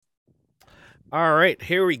All right,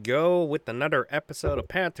 here we go with another episode of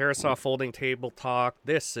Panterasoft Folding Table Talk.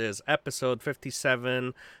 This is episode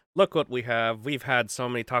 57. Look what we have. We've had so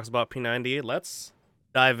many talks about P90. Let's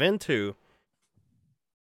dive into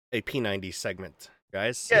a P90 segment,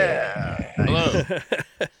 guys. Yeah. Hello. Yeah.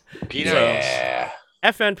 So, P90s. Yeah.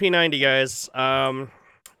 FNP90, guys.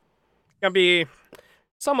 Gonna be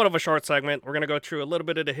somewhat of a short segment. We're gonna go through a little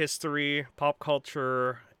bit of the history, pop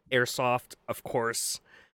culture, airsoft, of course.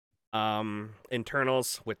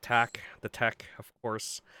 Internals with the tech, of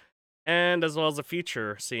course, and as well as the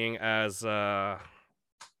future, seeing as there's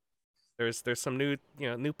some new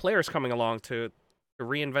players coming along to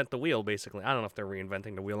reinvent the wheel. Basically, I don't know if they're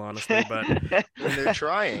reinventing the wheel, honestly, but And they're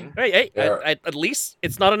trying. hey, They're- at least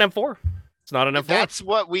it's not an M4. It's not an M4. That's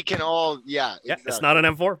what we can all. Yeah. Yeah, exactly. it's not an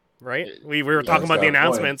M4, right? We were Yeah, talking about the that's got a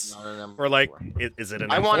point. announcements. Not an We're like, M4. is it an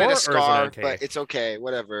I M4 wanted or a is it scar, okay? but it's okay.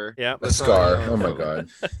 Whatever. Yeah. A That's not scar. an Oh my M4. god.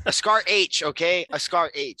 A scar H. Okay. A scar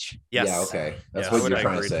H. Yes. Yeah, okay. That's Yes, what you're I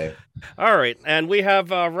trying agreed. to say. All right, and we have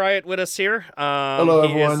Riot with us here. Hello,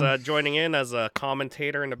 he is everyone. joining in as a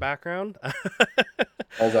commentator in the background.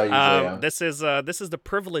 As I usually am. This is the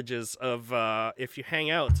privileges of if you hang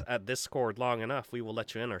out at Discord long enough, we will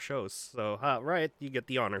let you in our shows. So, Riot, you get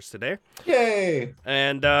the honors today. Yay!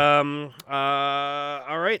 And all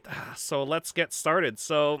right, so let's get started.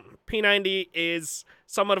 So P90 is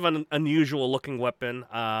somewhat of an unusual looking weapon,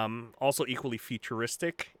 also equally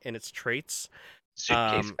futuristic in its traits.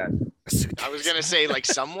 Suitcase gun. I was gonna say like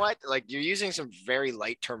somewhat. Like you're using some very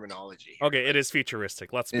light terminology. Okay, it is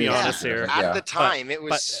futuristic. Let's be It is honest here. futuristic. At Yeah. the time, it was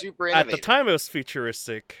but super At innovative. the time, it was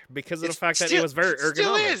futuristic because of the fact that it still- was very ergonomic.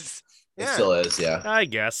 Still is. It Yeah. still is, yeah. I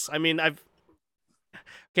guess. I mean,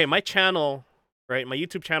 okay. My channel, right? My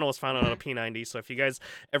YouTube channel was founded on a P90. So if you guys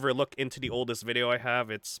ever look into the oldest video I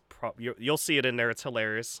have, you'll see it in there. It's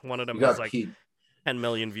hilarious. One of them You has got like P- 10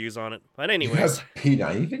 million views on it. But you got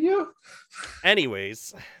P90 video?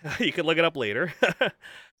 anyways, you can look it up later.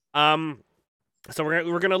 So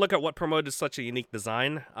we're gonna look at what promoted such a unique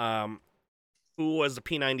design. Who was the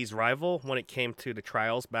P90's rival when it came to the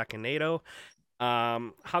trials back in NATO?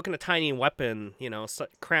 How can a tiny weapon,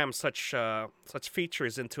 cram such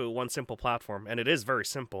features into one simple platform? And it is very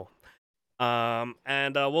simple.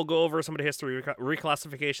 And we'll go over some of the history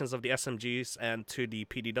reclassifications of the SMGs and to the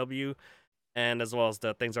PDW, and as well as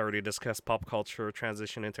the things already discussed: pop culture,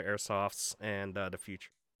 transition into airsofts, and the future.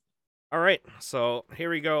 All right, so here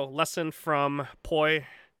we go. Lesson from Poi.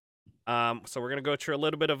 So we're gonna go through a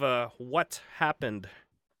little bit of what happened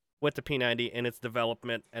with the P90 in its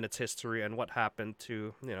development and its history, and what happened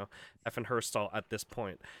to FN Herstal at this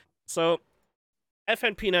point. So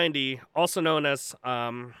FNP90, also known as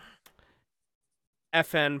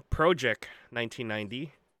FN Project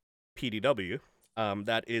 1990 PDW,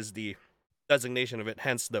 that is the designation of it.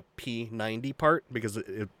 Hence the P90 part, because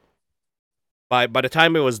by the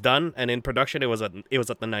time it was done and in production, it was at the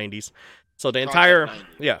 90s. So the entire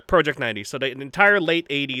 90. Project 90. So the entire late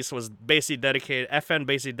 80s was basically dedicated. FN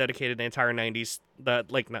basically dedicated the entire 90s, the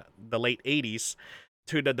late 80s,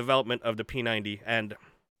 to the development of the P90. And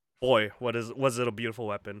boy, was it a beautiful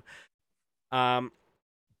weapon.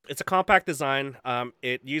 It's a compact design.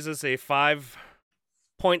 It uses a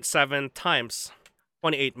 5.7 times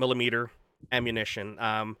 28 millimeter ammunition.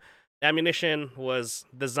 Ammunition was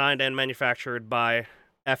designed and manufactured by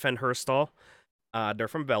FN Herstal. They're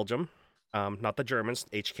from Belgium, not the Germans.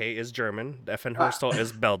 HK is German. FN Herstal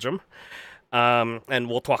is Belgium. And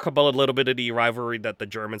we'll talk about a little bit of the rivalry that the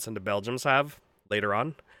Germans and the Belgians have later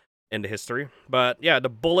on in the history. But yeah, the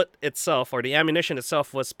bullet itself, or the ammunition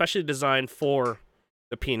itself, was specially designed for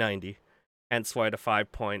the P90. Hence why the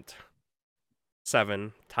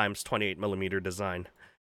 5.7 times 28 millimeter design.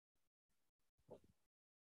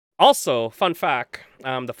 Also, fun fact,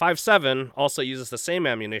 the 5.7 also uses the same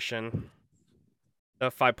ammunition,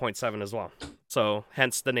 the 5.7 as well. So,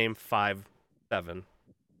 hence the name 5.7.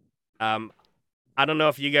 I don't know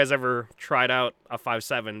if you guys ever tried out a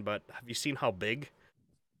 5.7, but have you seen how big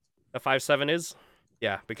the 5.7 is?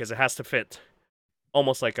 Yeah, because it has to fit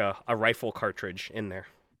almost like a rifle cartridge in there,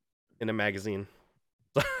 in a magazine.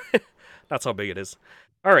 That's how big it is.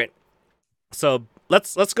 All right. So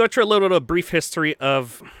let's go through a little bit of brief history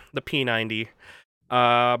of the P90.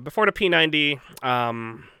 Before the P90,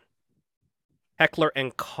 Heckler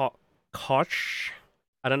and Koch.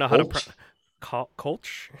 I don't know how to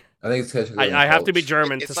Koch. I think it's because I have to be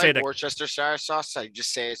German It's to like say that. Worcestershire sauce. I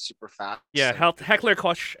just say it super fast. Yeah, Heckler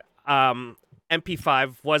Koch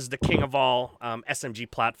MP5 was the king of all SMG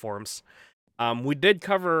platforms. We did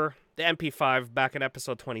cover the MP5 back in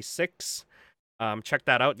episode 26. Check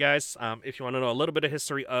that out, guys, if you want to know a little bit of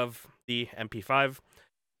history of the MP5.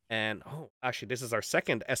 And actually, this is our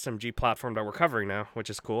second SMG platform that we're covering now, which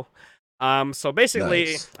is cool. So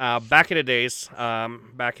basically, Nice. back in the days,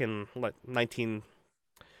 back in like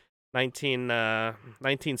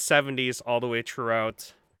 1970s all the way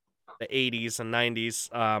throughout the 80s and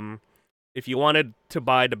 90s, if you wanted to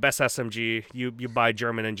buy the best SMG, you buy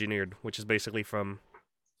German engineered, which is basically from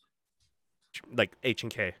like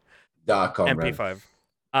H&K, .com, man.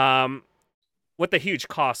 MP5. With the huge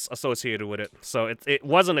costs associated with it. So it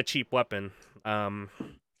wasn't a cheap weapon.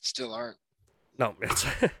 Still aren't. No, it's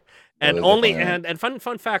No, and they only definitely aren't. and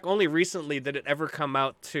fun fact, only recently did it ever come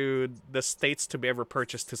out to the States to be ever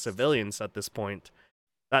purchased to civilians at this point.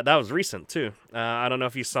 That was recent too. I don't know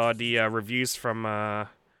if you saw the reviews from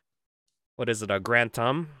what is it, Grand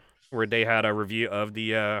Tom, where they had a review of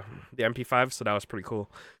the MP5, so that was pretty cool.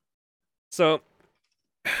 So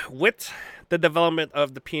with the development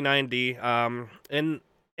of the P90, in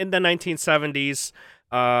the 1970s,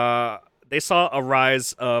 they saw a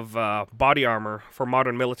rise of body armor for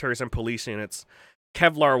modern militaries and police units.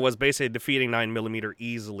 Kevlar was basically defeating 9mm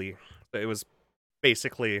easily. It was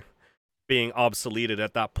basically being obsoleted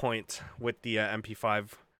at that point with the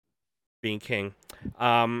MP5 being king.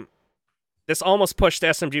 This almost pushed the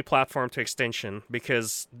SMG platform to extinction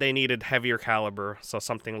because they needed heavier caliber, so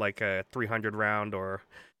something like a 300 round or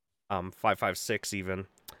 5.56 even.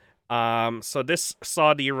 So this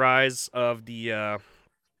saw the rise of the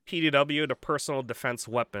PDW, the personal defense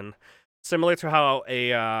weapon. Similar to how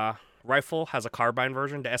a rifle has a carbine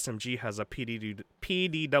version, the SMG has a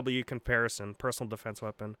PDW comparison, personal defense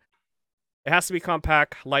weapon. It has to be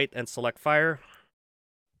compact, light, and select fire.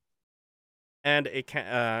 And it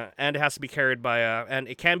has to be carried by and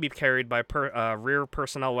it can be carried by rear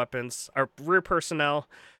personnel weapons or rear personnel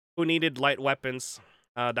who needed light weapons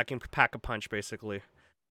that can pack a punch, basically.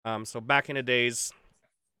 So back in the days,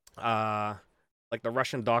 like the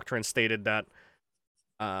Russian doctrine stated that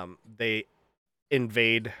they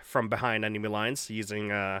invade from behind enemy lines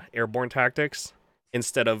using airborne tactics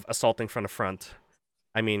instead of assaulting from the front.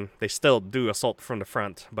 I mean, they still do assault from the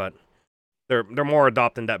front, but they're more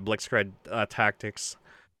adopting that blitzkrieg tactics.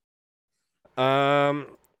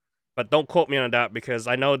 But don't quote me on that because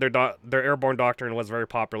I know their airborne doctrine was very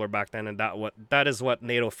popular back then, and that is what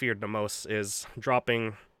NATO feared the most, is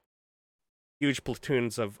dropping huge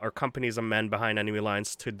platoons of or companies of men behind enemy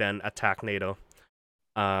lines to then attack NATO.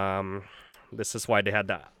 This is why they had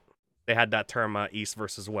that term East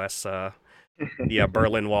versus West, the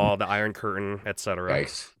Berlin Wall, the Iron Curtain, etc.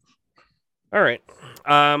 Nice. All right.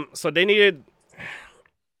 So they needed.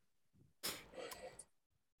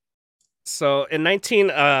 So in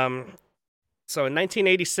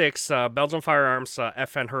 1986, Belgium Firearms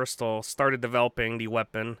FN Herstal started developing the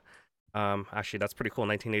weapon. Actually, that's pretty cool.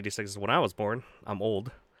 1986 is when I was born. I'm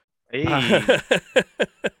old. Hey.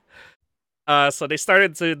 So they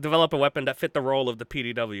started to develop a weapon that fit the role of the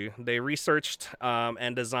PDW. They researched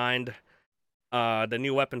and designed the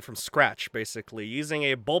new weapon from scratch, basically, using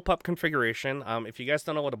a bullpup configuration. If you guys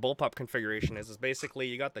don't know what a bullpup configuration is basically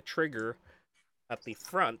you got the trigger at the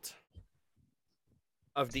front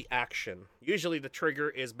of the action. Usually the trigger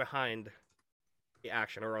is behind the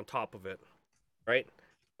action or on top of it, right?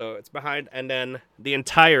 So it's behind, and then the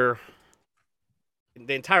entire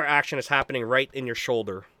action is happening right in your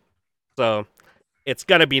shoulder. So it's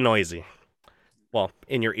gonna be noisy. Well,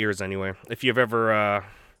 in your ears anyway. If you've ever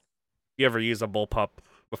used a bullpup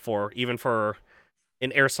before, even for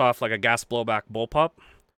in airsoft, like a gas blowback bullpup.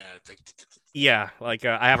 Yeah, it's like, Yeah, like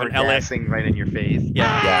I have Or an LA. gassing right in your face.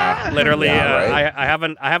 Yeah, Yeah. literally. Yeah, right. I have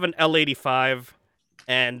an L85,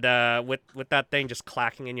 and with that thing just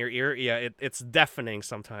clacking in your ear, yeah, it's deafening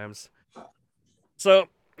sometimes. So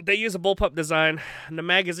they use a bullpup design, and the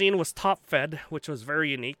magazine was top fed, which was very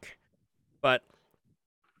unique, but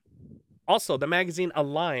also the magazine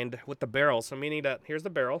aligned with the barrel, so meaning that here's the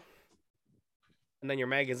barrel, and then your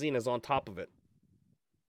magazine is on top of it.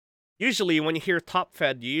 Usually, when you hear top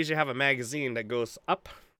fed, you usually have a magazine that goes up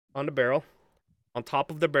on the barrel, on top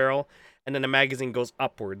of the barrel, and then the magazine goes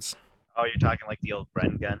upwards. Oh, you're talking like the old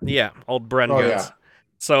Bren gun. Yeah, old Bren Oh, guns. yeah.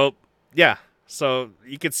 So yeah, so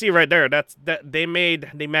you can see right there that they made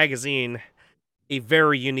the magazine a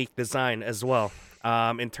very unique design as well,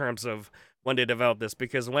 in terms of when they developed this,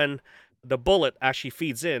 because when the bullet actually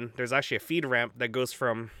feeds in, there's actually a feed ramp that goes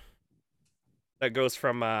from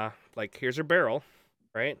like here's your barrel,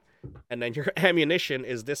 right? And then your ammunition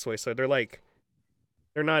is this way, so they're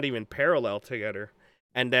not even parallel together.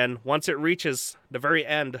 And then once it reaches the very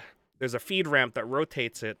end, there's a feed ramp that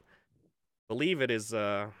rotates it. I believe it is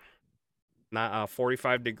not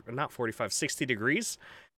 60 degrees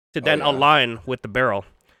to then yeah. align with the barrel.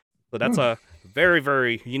 So that's a very,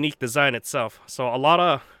 very unique design itself. So a lot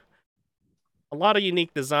of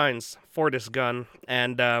unique designs for this gun,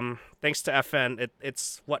 and thanks to FN,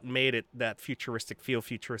 it's what made it that futuristic feel,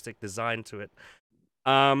 futuristic design to it.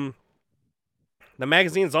 The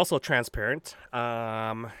magazine is also transparent.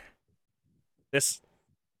 This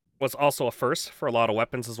was also a first for a lot of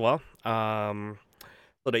weapons as well, so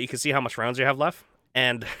that you can see how much rounds you have left.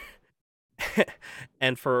 And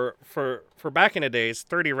and for back in the days,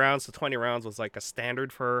 30 rounds to 20 rounds was like a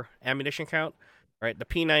standard for ammunition count, right? The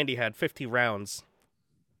P90 had 50 rounds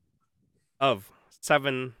of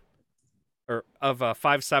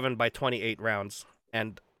 5.7 by 28 rounds,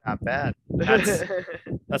 and Not bad.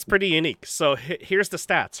 that's pretty unique. So here's the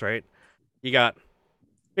stats, right? You got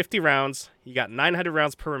 50 rounds, you got 900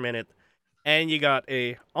 rounds per minute, and you got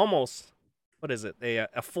a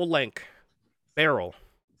full length barrel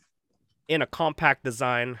in a compact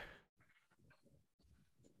design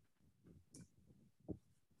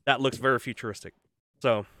that looks very futuristic.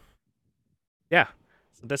 So, yeah,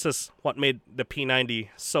 so this is what made the P90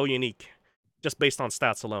 so unique, just based on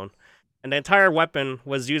stats alone. And the entire weapon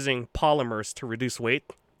was using polymers to reduce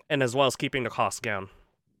weight, and as well as keeping the cost down.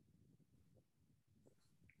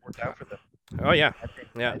 Worked out for them. Oh yeah, I think-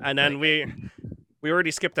 yeah. I And then think- we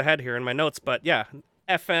already skipped ahead here in my notes, but yeah,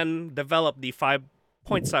 FN developed the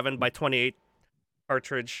 5.7 by 28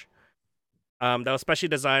 cartridge. That was specially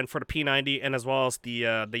designed for the P90 and as well as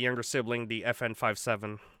the younger sibling, the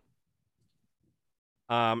FN57.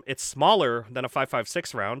 It's smaller than a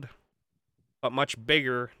 5.56 round, but much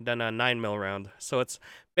bigger than a 9mm round. So it's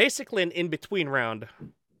basically an in-between round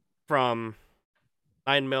from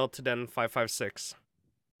 9mm to then 5.56.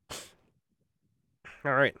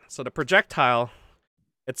 All right, so the projectile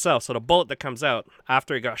itself, so the bullet that comes out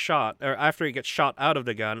after it got shot, or after it gets shot out of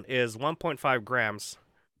the gun, is 1.5 grams.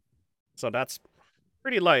 So that's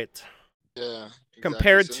pretty light. Yeah. Exactly.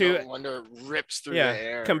 Compared so to- no wonder it rips through Yeah, the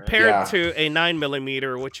air. right? compared Yeah. to a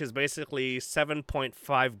 9mm, which is basically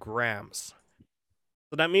 7.5 grams.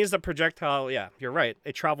 So that means the projectile, yeah, you're right.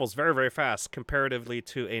 It travels very, very fast comparatively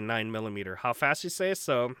to a 9mm. How fast you say?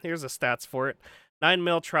 So here's the stats for it.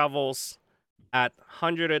 9mm travels at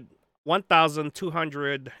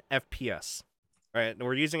 1,200 FPS. Right? And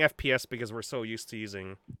we're using FPS because we're so used to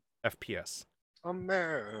using FPS.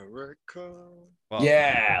 America. Well,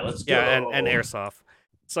 Yeah, let's go. yeah, and airsoft.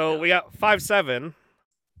 So we got 5.7,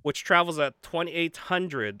 which travels at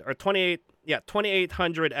 2,800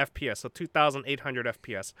 FPS, so 2,800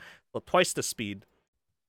 FPS, so twice the speed.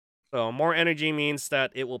 So more energy means that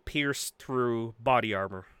it will pierce through body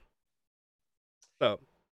armor. So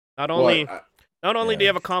not only do you yeah.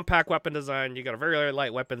 have a compact weapon design, you got a very, very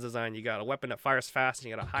light weapons design, you got a weapon that fires fast, and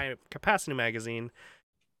you got a high capacity magazine.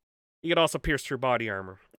 You could also pierce through body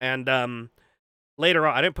armor. And later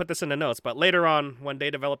on, I didn't put this in the notes, but later on, when they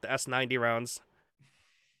developed the S90 rounds,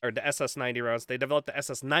 or the SS90 rounds, they developed the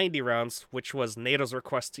SS90 rounds, which was NATO's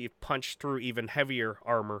request to punch through even heavier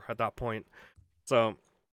armor at that point. So,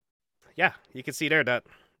 yeah, you can see there that,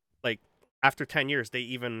 like, after 10 years, they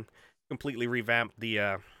even completely revamped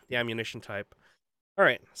the ammunition type. All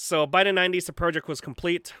right, so by the 90s, the project was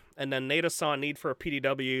complete, and then NATO saw a need for a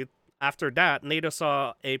PDW. After that, NATO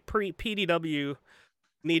saw a need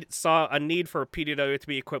for a PDW to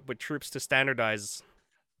be equipped with troops to standardize.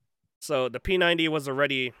 So the P90 was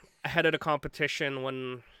already ahead of the competition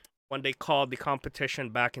when they called the competition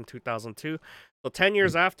back in 2002. So 10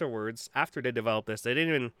 years afterwards, after they developed this, they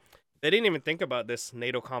didn't even think about this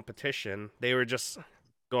NATO competition. They were just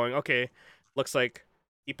going, okay, looks like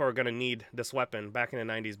people are gonna need this weapon back in the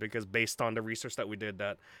 90s because based on the research that we did,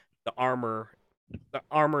 that the armor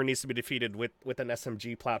needs to be defeated with an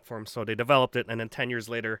SMG platform. So they developed it, and then 10 years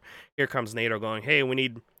later, here comes NATO going, hey, we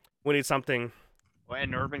need something.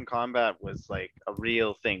 When urban combat was like a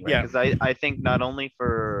real thing, right? Yeah. Because I think not only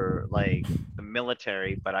for like the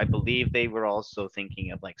military, but I believe they were also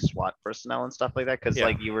thinking of like SWAT personnel and stuff like that. Because Yeah.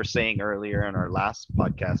 like you were saying earlier in our last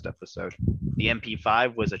podcast episode, the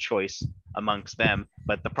MP5 was a choice amongst them.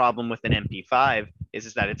 But the problem with an MP5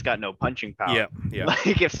 is that it's got no punching power. Yeah.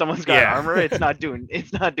 Like if someone's got Yeah. armor, it's not doing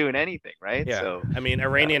anything, right? Yeah. So I mean,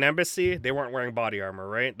 Iranian embassy, they weren't wearing body armor,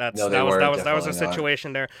 right? No, they that was weren't, a definitely not.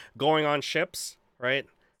 situation there. Going on ships, right?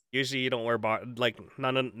 Usually you don't wear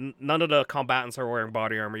none of the combatants are wearing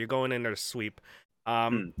body armor. You're going in there to sweep.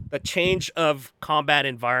 The change of combat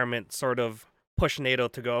environment sort of pushed NATO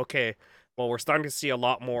to go, okay, well, we're starting to see a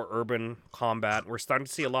lot more urban combat. We're starting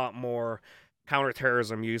to see a lot more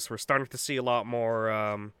counterterrorism use. We're starting to see a lot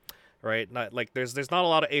more right? Not, like there's not a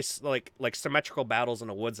lot of like symmetrical battles in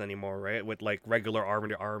the woods anymore, right? With like regular army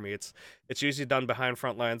to army. It's usually done behind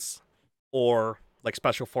front lines or like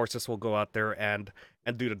special forces will go out there and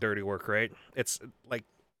do the dirty work, right? It's like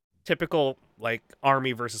typical like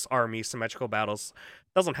army versus army symmetrical battles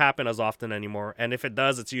doesn't happen as often anymore, and if it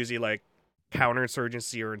does, it's usually like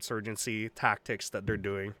counterinsurgency or insurgency tactics that they're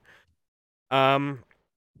doing.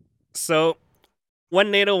 So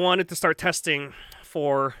when NATO wanted to start testing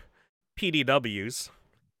for PDWs,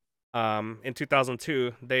 in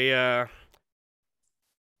 2002, they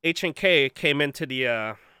HNK came into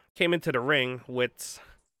the ring with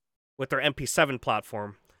their MP7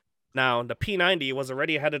 platform. Now, the P90 was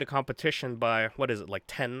already ahead of the competition by, what is it, like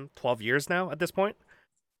 10, 12 years now at this point?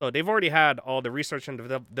 So they've already had all the research and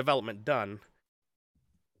development done,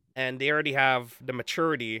 and they already have the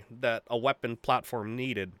maturity that a weapon platform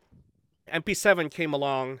needed. MP7 came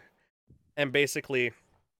along and basically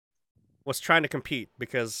was trying to compete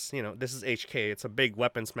because, you know, this is HK. It's a big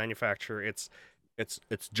weapons manufacturer. It's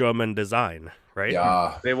German design, right?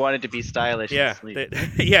 Yeah. They wanted to be stylish Yeah, and sleek.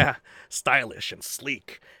 yeah, stylish and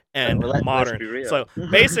sleek and Let's modern. be real. So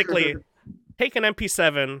basically, take an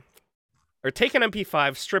MP7 or take an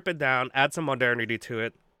MP5, strip it down, add some modernity to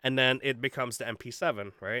it, and then it becomes the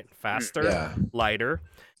MP7, right? Faster, Yeah. lighter.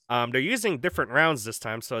 They're using different rounds this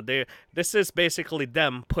time, so this is basically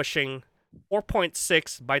them pushing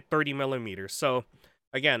 4.6 by 30 millimeters. So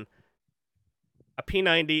again, a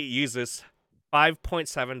P90 uses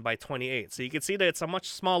 5.7 by 28. So you can see that it's a much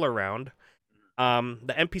smaller round.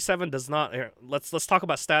 The MP7 does not. Let's talk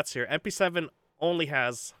about stats here. MP7 only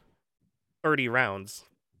has 30 rounds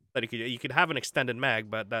that you could have an extended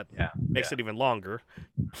mag, but that makes it even longer.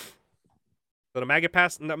 So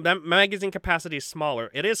the magazine capacity is smaller.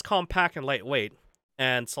 It is compact and lightweight,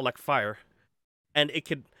 and select fire, and it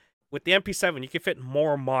could, with the MP7, you can fit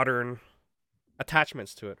more modern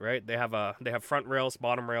attachments to it, right? They have front rails,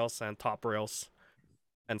 bottom rails, and top rails,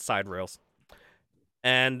 and side rails.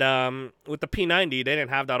 And with the P90, they didn't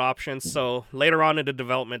have that option. So later on in the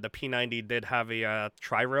development, the P90 did have a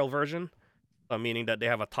tri-rail version, so meaning that they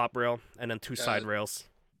have a top rail and then two side rails.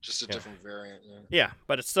 Just a different variant. Yeah. Yeah,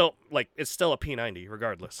 but it's still a P90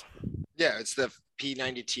 regardless. Yeah, it's the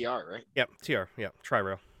P90 TR, right? Yep, TR. Yeah,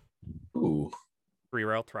 tri-rail, Ooh.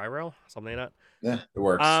 3-rail, tri-rail, something like Yeah, it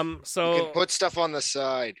works. that. So You can put stuff on the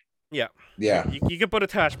side. yeah. you can put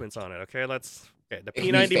attachments on it. Okay, the Make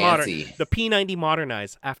me P90 fancy. the P90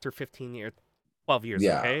 modernized after 12 years.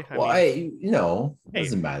 Yeah. Okay, It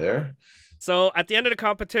doesn't matter. So at the end of the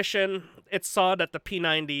competition, it saw that the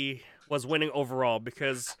P90 was winning overall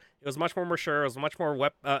because it was much more mature. It was much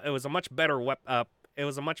more it was a much better it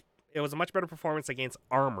was a much better performance against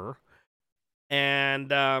armor,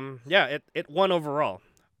 and it won overall.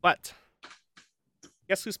 But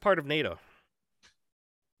guess who's part of NATO?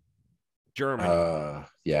 Germany.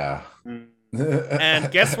 Yeah.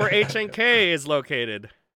 And guess where HNK is located?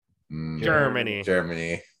 Germany.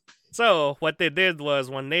 Germany. So what they did was,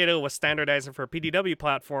 when NATO was standardizing for a PDW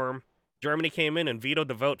platform, Germany came in and vetoed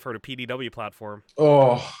the vote for the PDW platform.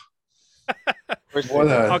 Oh.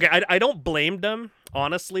 Okay, I don't blame them,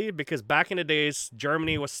 honestly, because back in the days,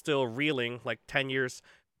 Germany was still reeling, like 10 years,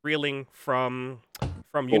 reeling from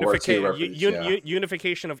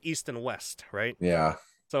unification of East and West, right? Yeah.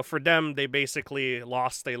 So for them, they basically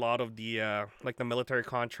lost a lot of the the military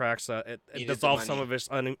contracts. It dissolved some of its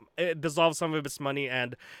money,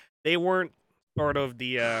 and they weren't sort of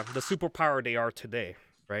the superpower they are today,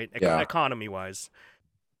 right? Economy wise.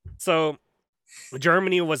 So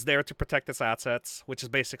Germany was there to protect its assets, which is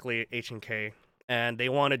basically HNK, and they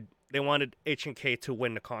wanted HNK to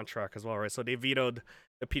win the contract as well, right? So they vetoed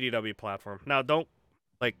the PDW platform. Now, don't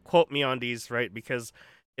quote me on these, right? Because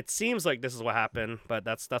it seems like this is what happened, but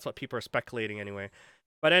that's what people are speculating anyway.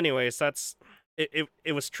 But anyways, that's it.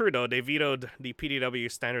 It was true though. They vetoed the PDW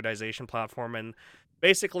standardization platform, and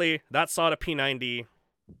basically that saw the P90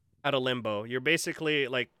 out of limbo. You're basically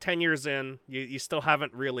 10 years in, you still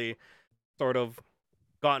haven't really sort of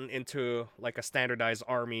gotten into a standardized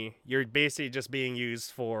army. You're basically just being used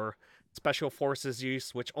for special forces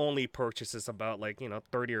use, which only purchases about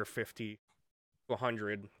 30 or 50 to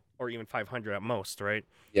 100 or even 500 at most, right?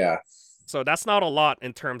 Yeah. So that's not a lot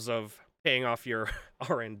in terms of paying off your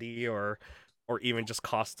R&D or even just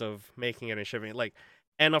cost of making it and shipping it.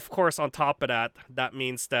 And of course, on top of that, that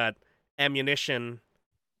means that ammunition,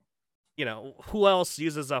 who else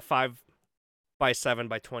uses a 5.7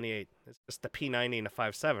 by 28? It's just the P90 and the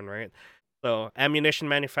 5.7, right? So ammunition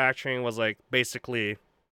manufacturing was basically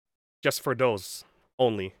just for those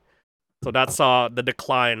only. So that saw the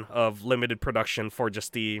decline of limited production for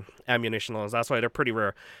just the ammunition loans. That's why they're pretty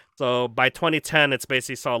rare. So by 2010, it's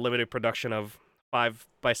basically saw limited production of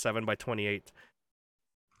 5.7 by 28.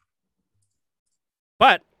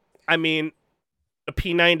 But I mean, the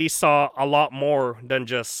P90 saw a lot more than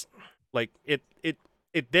just like it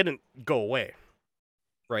didn't go away,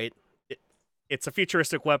 right? It's a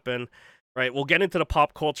futuristic weapon, right? We'll get into the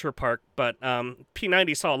pop culture part, but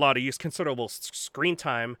P90 saw a lot of use, considerable screen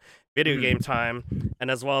time, video game time,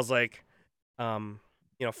 and as well as like you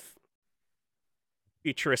know,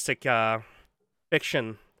 futuristic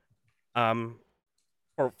fiction for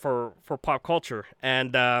pop culture.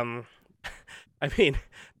 And I mean,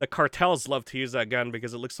 the cartels love to use that gun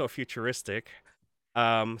because it looks so futuristic.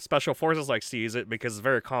 Special forces likes to use it because it's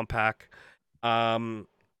very compact. A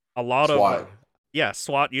lot SWAT. of yeah,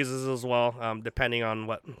 SWAT uses it as well, depending on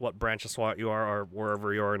what branch of SWAT you are or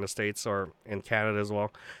wherever you are in the States or in Canada as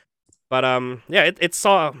well. But yeah, it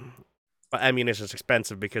saw ammunition is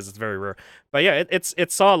expensive because it's very rare. But yeah,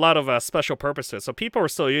 it saw a lot of special purposes, so people were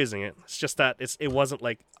still using it. It's just that it wasn't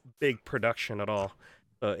like big production at all.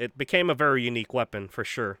 So it became a very unique weapon for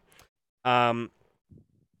sure. Yeah,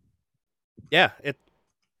 it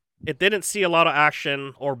didn't see a lot of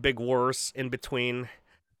action or big wars in between.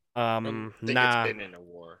 I don't think Nah. it's been in a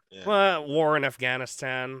war. Yeah. Well, war in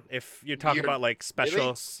Afghanistan. If you're talking You're- about like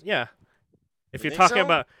special, yeah. If You you're think talking so?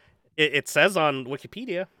 about, it says on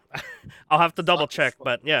Wikipedia. I'll have to double Fuck, check, fuck,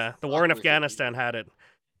 but yeah, the war in fuck Afghanistan Wikipedia. had it.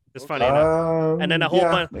 It's Okay. funny enough. And then a whole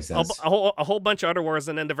yeah, bunch, makes a, sense. a whole bunch of other wars,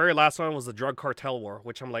 and then the very last one was the drug cartel war,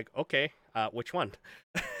 which I'm like, okay, which one?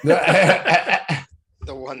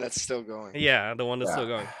 The one that's still going. Yeah, the one that's still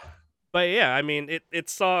going. But yeah, I mean, it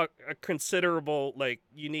saw a considerable like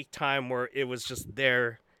unique time where it was just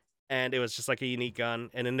there, and it was just like a unique gun.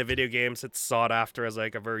 And in the video games, it's sought after as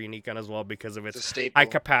like a very unique gun as well because of It's a its staple. high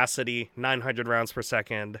capacity, 900 rounds per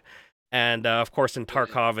second, and of course in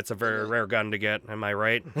Tarkov, it's a very rare gun to get. Am I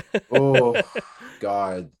right? Oh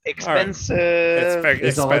God, Expensive. It's very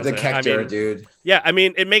it's not like the expensive. Kector, I mean, dude. yeah, I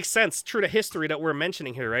mean, it makes sense. True to history that we're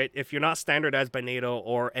mentioning here, right? If you're not standardized by NATO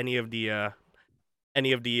or any of the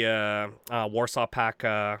Warsaw Pact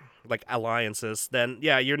like alliances, then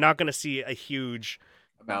yeah, you're not gonna see a huge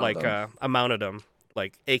amount of them.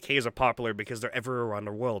 Like AKs are popular because they're everywhere around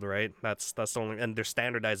the world, right? That's the only, and they're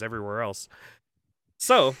standardized everywhere else.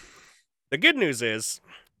 So the good news is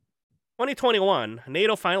 2021,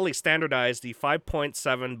 NATO finally standardized the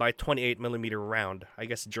 5.7 by 28 millimeter round. I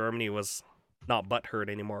guess Germany was not butthurt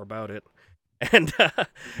anymore about it. And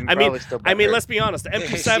I mean, let's be honest. The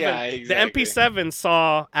MP7, Yeah, exactly. the MP7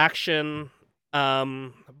 saw action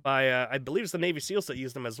by I believe it's the Navy SEALs that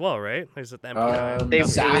used them as well, right? Is it the MP9?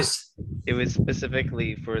 SAS. It was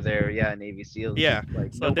specifically for their Navy SEALs. Yeah,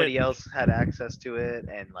 like so nobody else had access to it,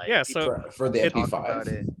 and like yeah, people so for the talked about MP5.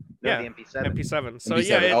 it. No, yeah, the MP7. MP7. So MP7.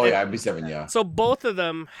 yeah, Oh yeah, MP7. Yeah. So both of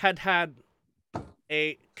them had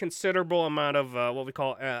a considerable amount of what we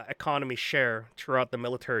call economy share throughout the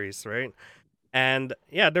militaries, right? And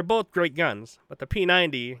yeah, they're both great guns, but the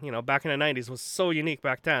P90, back in the 90s was so unique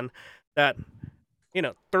back then that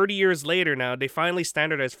 30 years later now, they finally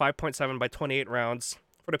standardized 5.7 by 28 rounds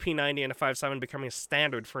for the P90 and the 5.7 becoming a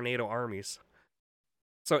standard for NATO armies.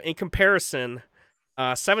 So in comparison,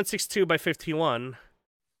 7.62 by 51,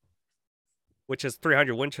 which is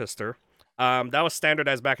 300 Winchester, that was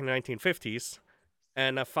standardized back in the 1950s,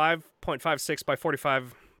 and a 5.56 by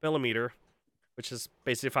 45 millimeter, which is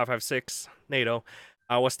basically 5.56 NATO,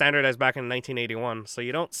 was standardized back in 1981. So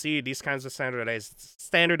you don't see these kinds of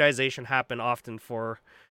standardization happen often for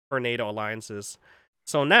NATO alliances.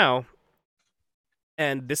 So now,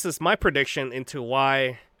 and this is my prediction into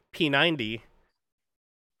why P90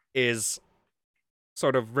 is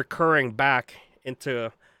sort of recurring back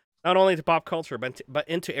into not only to pop culture but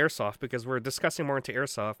into airsoft, because we're discussing more into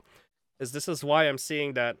airsoft. This is why I'm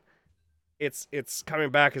seeing that it's coming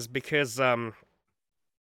back, is because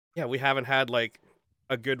we haven't had like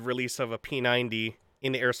a good release of a P90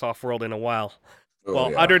 in the airsoft world in a while.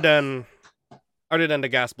 Other than the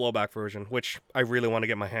gas blowback version, which I really want to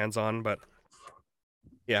get my hands on, but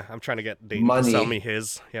yeah, I'm trying to get Dayton to sell me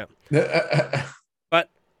his. Yeah. But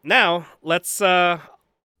now let's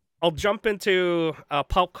I'll jump into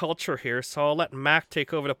pop culture here. So I'll let Mac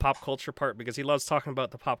take over the pop culture part because he loves talking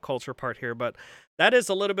about the pop culture part here. But that is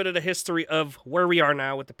a little bit of the history of where we are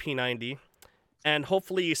now with the P90. And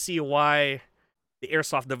hopefully you see why the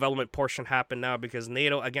airsoft development portion happened now, because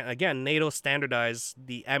NATO, again, NATO standardized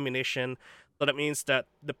the ammunition. So that means that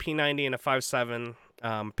the P90 and the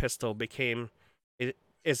 5.7 pistol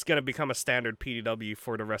is going to become a standard PDW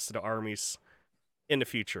for the rest of the armies in the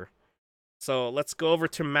future. So let's go over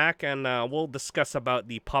to Mac and we'll discuss about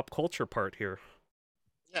the pop culture part here.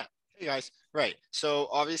 Yeah. Hey guys. Right. So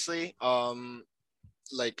obviously,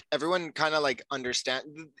 like everyone kind of like understand,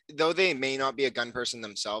 though they may not be a gun person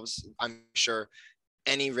themselves, I'm sure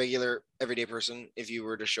any regular everyday person, if you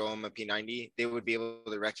were to show them a P90, they would be able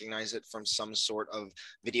to recognize it from some sort of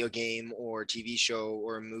video game or TV show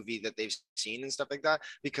or a movie that they've seen and stuff like that.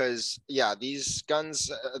 Because yeah, these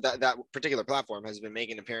guns, that particular platform has been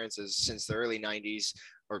making appearances since the early 90s,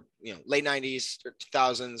 or late 90s or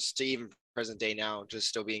 2000s to even present day now, just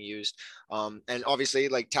still being used. And obviously,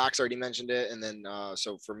 like Tax already mentioned it, and then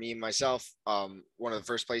so for me myself, one of the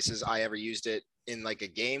first places I ever used it in like a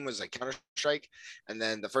game was like Counter-Strike. And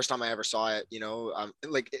then the first time I ever saw it,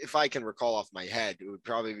 like if I can recall off my head, it would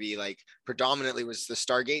probably be like predominantly was the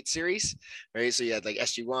Stargate series, right? So you had like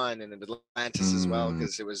SG-1 and Atlantis as well,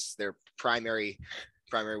 because it was their primary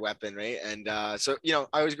weapon, right? And so I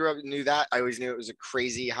always grew up and knew that. I always knew it was a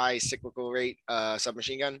crazy high cyclical rate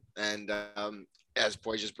submachine gun, and as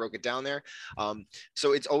Boy just broke it down there.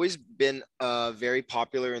 So it's always been very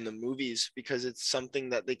popular in the movies because it's something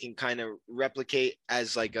that they can kind of replicate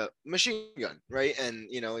as like a machine gun, right? And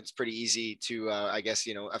it's pretty easy to I guess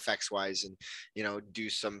effects wise, and do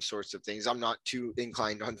some sorts of things. I'm not too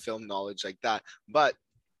inclined on film knowledge like that, but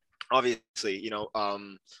obviously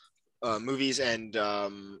movies and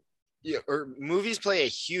movies play a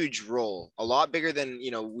huge role, a lot bigger than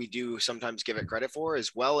we do sometimes give it credit for,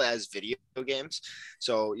 as well as video games.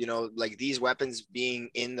 So like these weapons being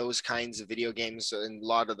in those kinds of video games, and a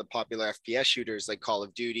lot of the popular FPS shooters like Call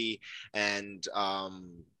of Duty, and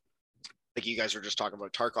like you guys were just talking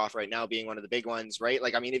about Tarkov right now being one of the big ones, right?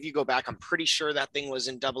 Like, I mean, if you go back, I'm pretty sure that thing was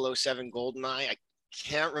in 007 GoldenEye. I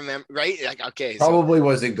can't remember, right? Like, okay, Probably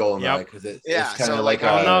wasn't GoldenEye Yep. because it's Yeah, kind so, of like,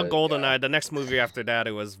 like Oh, a, not GoldenEye. yeah. The next movie after that,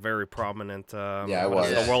 it was very prominent. Yeah, it what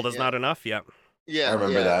is it, was. The World Is Yeah. Not Enough. Yep. Yeah, I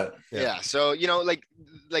remember that. Yeah. So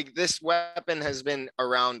like this weapon has been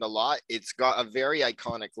around a lot. It's got a very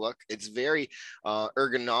iconic look. It's very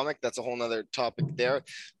ergonomic. That's a whole nother topic there.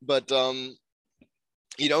 But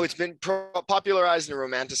it's been popularized and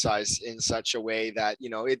romanticized in such a way that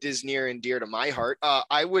it is near and dear to my heart.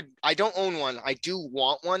 I don't own one. I do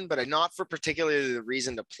want one, but not for particularly the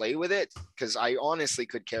reason to play with it, because I honestly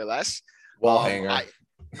could care less. Wall hanger.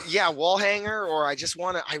 Wall hanger, or I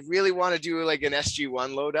really want to do like an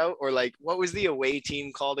SG-1 loadout, or like what was the away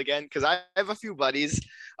team called again? Because I have a few buddies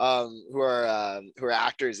who are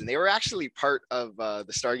actors, and they were actually part of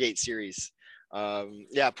the Stargate series.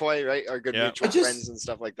 Poi, right, our good mutual friends and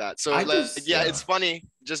stuff like that. So it's funny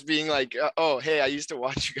just being like, oh hey, I used to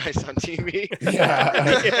watch you guys on TV.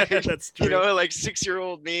 Yeah. Yeah, that's true. Like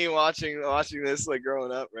 6-year-old me watching this like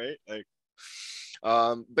growing up, right? Like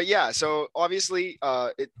but yeah, so obviously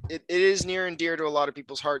it is near and dear to a lot of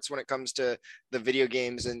people's hearts when it comes to the video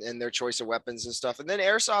games and their choice of weapons and stuff. And then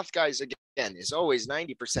airsoft, guys, again, is always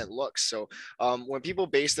 90% looks. So when people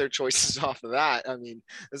base their choices off of that, I mean,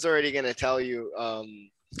 it's already going to tell you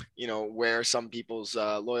where some people's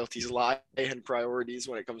loyalties lie and priorities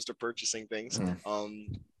when it comes to purchasing things.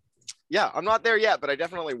 I'm not there yet, but I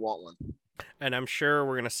definitely want one. And I'm sure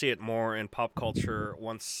we're going to see it more in pop culture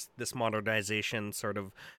once this modernization sort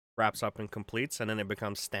of wraps up and completes, and then it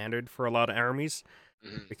becomes standard for a lot of armies.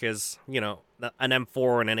 Mhm. Because, an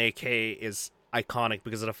M4 and an AK is iconic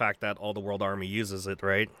because of the fact that all the World Army uses it,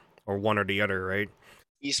 right? Or one or the other, right?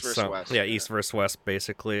 East versus west. Yeah, East versus West,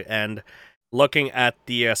 basically. And looking at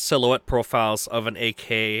the silhouette profiles of an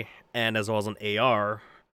AK and as well as an AR,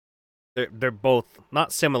 they're both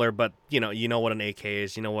not similar, but, you know what an AK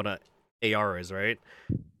is, you know what an AR is, right?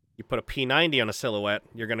 You put a P90 on a silhouette,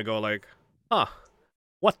 you're gonna go like, huh,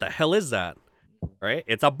 what the hell is that? Right?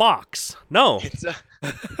 It's a box. No. It's a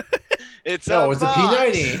box.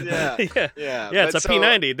 P90. Yeah, it's a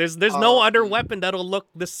P90. There's no other weapon that'll look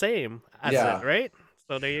the same as it, right?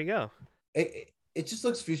 So there you go. It just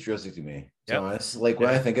looks futuristic to me. To be Yep. honest. Like when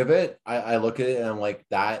I think of it, I look at it and I'm like,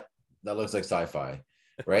 that looks like sci-fi,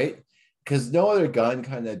 right? Because no other gun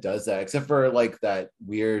kind of does that, except for like that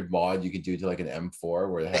weird mod you could do to like an M4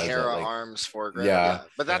 where it has Hera that, like, arms foregrip. Yeah.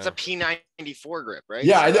 But that's a P90 grip, right?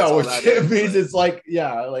 Yeah, So I that's know, all which that it is. means it's like,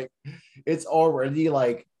 like it's already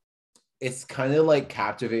like, it's kind of like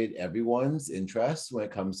captivate everyone's interest when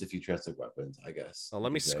it comes to futuristic weapons, I guess. So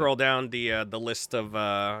let me scroll down the list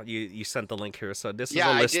of you sent the link here. So this is a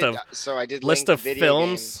I list did. of So I did list link of video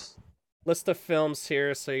films. games. List of films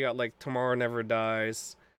here. So you got like Tomorrow Never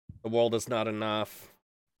Dies, The World Is Not Enough.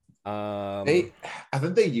 I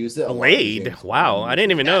think they use it a lot in Blade. James Wow, Bond I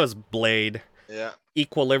didn't even Yeah. know it was Blade. Yeah.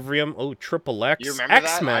 Equilibrium. Oh, Triple X. You remember that?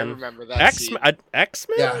 I X-Men. remember that. X-Men.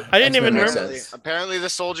 X-Men. Yeah, I didn't even X-Men makes remember. sense. Apparently the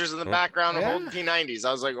soldiers in the Yeah. background are Yeah. holding P90s.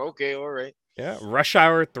 I was like, okay, all right. Yeah. Rush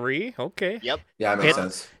Hour 3. Okay. Yep. Yeah, it makes Hit-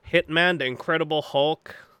 sense. Hitman, The Incredible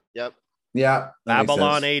Hulk, Yep. Yeah, that makes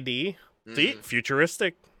Babylon sense. AD. See, Mhm.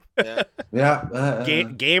 futuristic. Yeah. Yeah.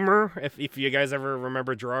 Gamer, if you guys ever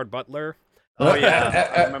remember Gerard Butler. Oh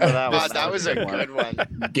yeah, I remember that one. That was a good one.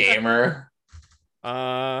 Gamer.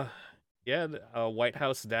 Yeah, White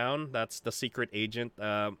House Down. That's the secret agent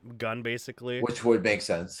gun, basically. Which would make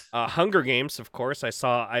sense. Hunger Games, of course. I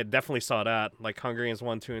definitely saw that. Like Hunger Games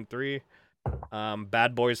 1, 2, and 3.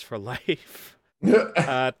 Bad Boys for Life.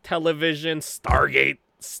 Television, Stargate.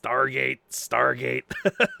 Stargate.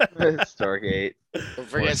 Don't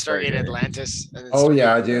forget Stargate Atlantis. And then Oh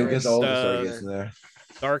yeah, Stargate dude. Paris. Get all the Uh, Stargates in there.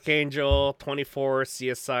 Dark Angel, 24,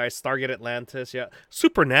 CSI, Stargate Atlantis. Yeah.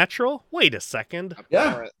 Supernatural? Wait a second.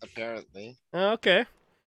 Yeah. Apparently. Okay.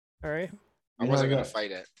 All right. I wasn't Yeah, gonna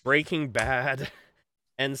fight it. Breaking Bad,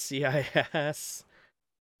 NCIS.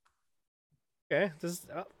 Okay, this is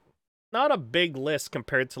not a big list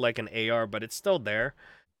compared to like an AR, but it's still there.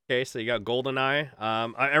 Okay, so you got GoldenEye.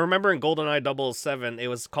 I remember in GoldenEye 007, it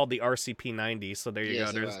was called the RCP-90. So there you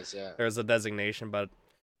Yes, go. it was, yeah. There's a designation, but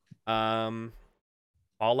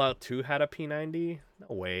Fallout 2 had a P90.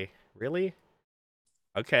 No way, really?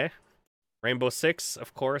 Okay. Rainbow Six,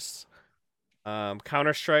 of course.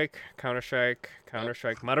 Counter-Strike,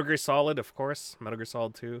 Metal Gear Solid, of course, Metal Gear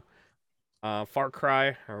Solid 2. Far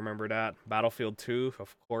Cry, I remember that. Battlefield 2,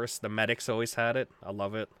 of course. The medics always had it. I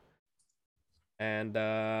love it. And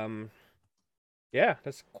yeah,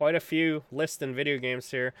 there's quite a few lists in video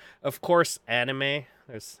games here. Of course, anime.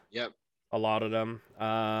 There's Yep. a lot of them.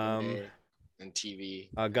 And TV.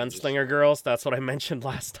 Gunslinger Girls. That's what I mentioned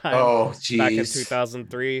last time. Oh, back in jeez.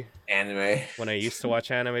 2003 Anime. when I used to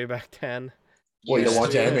watch anime back then. Well, you don't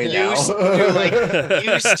watch anime now. Used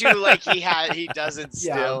to like he doesn't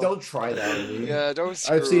still. Yeah, don't try that on me. Yeah, don't.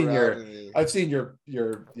 I've seen around with me. I've seen your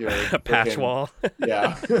Patch frickin- wall.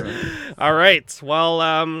 Yeah. All right.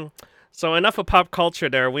 Well, so enough of pop culture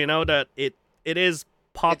there. We know that it is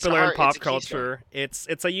popular in hard- pop it's a keystone. culture.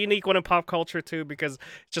 It's a unique one in pop culture too, because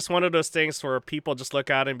it's just one of those things where people just look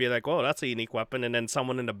at it and be like, "Whoa, that's a unique weapon," and then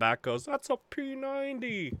someone in the back goes, "That's a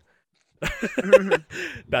P90."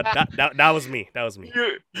 that was me. That was me.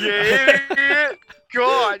 Yeah.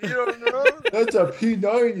 God, you don't know. That's a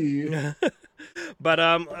P90.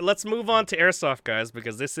 But let's move on to airsoft, guys,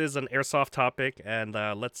 because this is an airsoft topic, and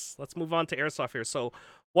let's move on to airsoft here. So,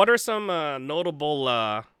 what are some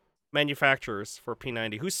notable manufacturers for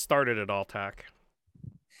P90? Who started it all, TAC?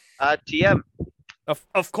 TM.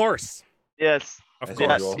 Of course, Yes. of As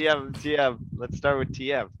Yeah, course. usual. TM. Let's start with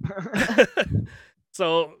TM.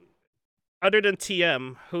 So, other than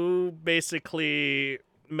TM, who basically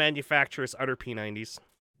manufactures other P90s?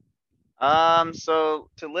 So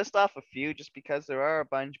to list off a few, just because there are a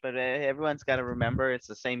bunch, but everyone's got to remember it's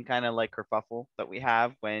the same kind of like kerfuffle that we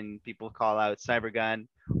have when people call out Cybergun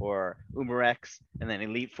or Umarex and then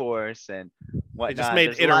Elite Force and They whatnot. just made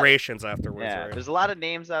There's a lot- iterations afterwards, Yeah, right? there's a lot of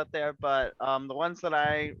names out there, but the ones that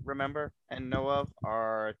I remember and know of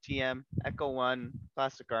are TM, Echo One,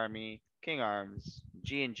 Plastic Army, King Arms,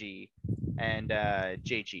 G&G, and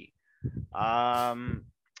JG.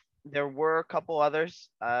 There were a couple others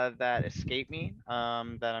that escape me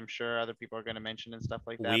that I'm sure other people are going to mention and stuff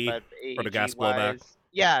like that. Wii But for the AG gas blowback. wise,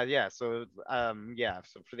 yeah. So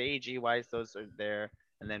so for the AG wise, those are there,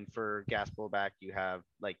 and then for gas blowback, you have,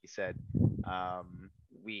 like you said,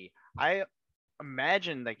 I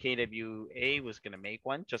imagine that KWA was going to make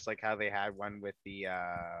one, just like how they had one with the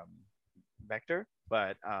Vector,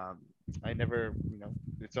 but I never,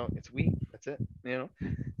 it's we. That's it,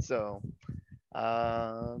 So.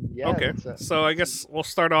 Yeah. Okay, that's so I guess we'll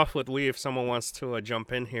start off with we if someone wants to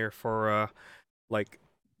jump in here for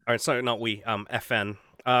sorry, not we, FN.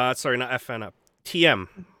 Sorry, not FN. TM.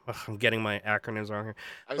 Ugh, I'm getting my acronyms wrong here.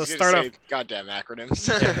 I was Let's gonna start say goddamn acronyms.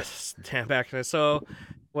 Yes, damn acronyms. So,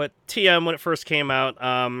 what TM when it first came out,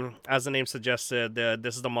 as the name suggested,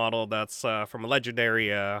 this is the model that's from a legendary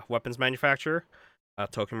weapons manufacturer,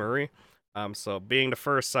 Tokimori. So being the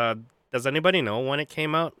first, does anybody know when it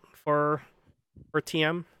came out for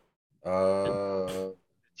TM?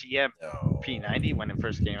 TM No. P90 when it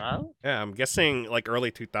first came out. Yeah, I'm guessing like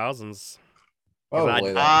early 2000s.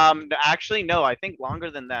 Probably. Actually, no. I think longer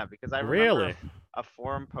than that because I remember Really? a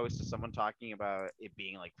forum post of someone talking about it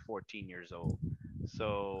being like 14 years old.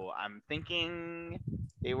 So I'm thinking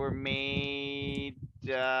they were made.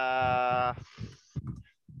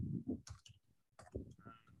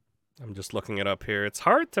 I'm just looking it up here. It's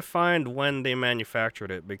hard to find when they manufactured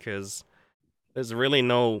it because there's really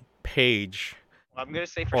no page. I'm gonna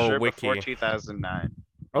say for Or sure before wiki. 2009.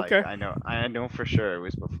 Okay. I know for sure it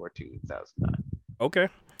was before 2009. Okay.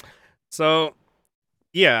 So,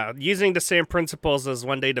 yeah, using the same principles as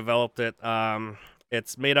when they developed it,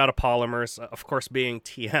 It's made out of polymers. Of course, being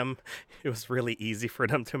TM, it was really easy for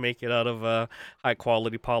them to make it out of high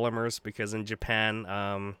quality polymers because in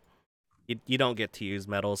Japan, you don't get to use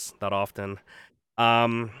metals that often.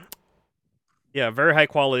 Um, yeah, very high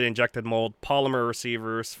quality injected mold, polymer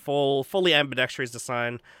receivers, fully ambidextrous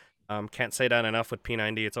design. Can't say that enough with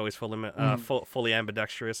P90. It's always fully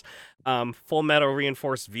ambidextrous. Full metal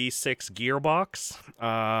reinforced V6 gearbox.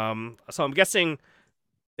 So I'm guessing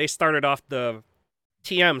they started off the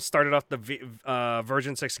TM started off the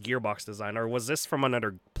version 6 gearbox design, or was this from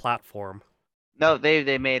another platform? No,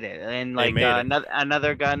 they made it, and They like made it.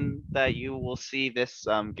 another gun that you will see this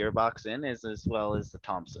gearbox in is as well as the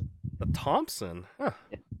Thompson. The Thompson. Huh.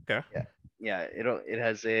 Okay. Yeah,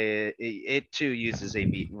 it too uses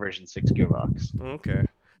a version 6 gearbox. Okay.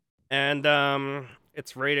 And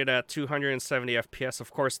it's rated at 270 FPS.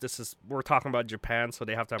 Of course, we're talking about Japan, so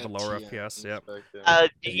they have to have a lower NTM FPS. Yep. inspector.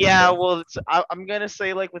 Yeah, well, I'm gonna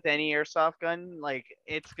say like with any airsoft gun, like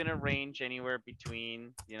it's gonna range anywhere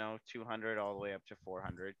between 200 all the way up to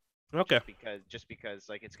 400. Okay. Just because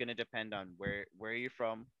like it's gonna depend on where you're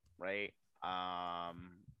from, right?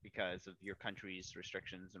 Because of your country's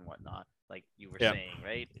restrictions and whatnot. Like you were Yeah. saying,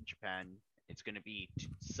 right? In Japan, it's gonna be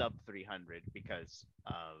sub 300 because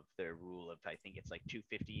of their rule of I think it's like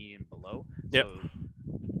 250 and below. Yep.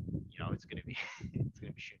 So it's gonna be shooting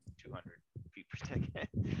 200 feet per second.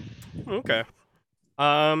 Okay.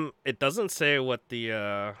 It doesn't say what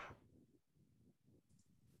the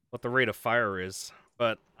rate of fire is,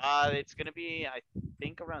 but It's gonna be I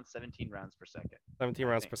think around 17 rounds per second. 17 I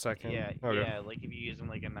rounds think. per second. Yeah, Okay. yeah. Like if you're using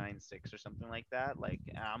like a 9.6 or something like that, like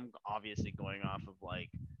I'm obviously going off of like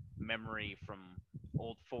memory from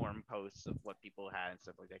old forum posts of what people had and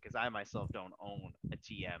stuff like that. Because I myself don't own a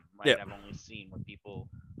TM, right? Yeah. I've only seen what people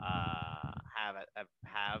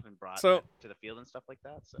have and brought So- to the field and stuff like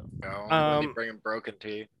that. So No, they bring them broken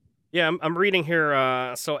to you. Yeah, I'm reading here.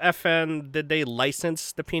 So FN, did they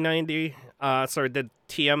license the P90? Sorry, did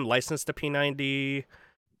TM license the P90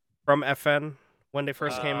 from FN when they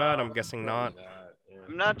first came out? I'm guessing not.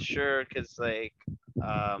 I'm not sure because like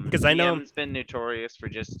 'Cause I know- TM's been notorious for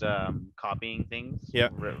just copying things Yeah.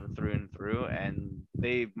 through and through, and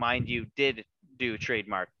they, mind you, did do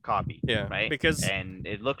trademark copy, Yeah, right? because And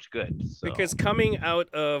it looked good. So. because coming out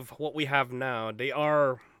of what we have now, they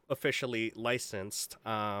are officially licensed.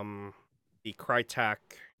 The Crytek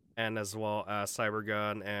and as well as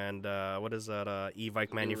Cybergun and what is that?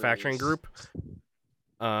 E-Vike Manufacturing Group.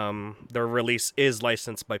 Their release is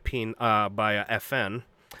licensed by FN.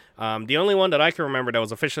 The only one that I can remember that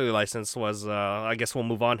was officially licensed was I guess we'll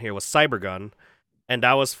move on here was Cybergun, and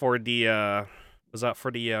that was for the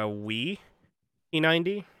Wii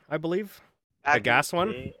P90, I believe. Back in gas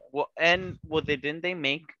one? day- didn't they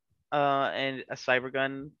make and a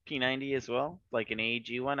Cybergun P90 as well, like an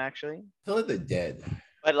AEG one actually? I feel like they're dead.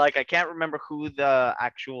 But like I can't remember who the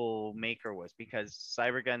actual maker was because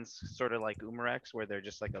Cybergun's sort of like Umarex, where they're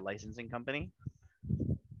just like a licensing company.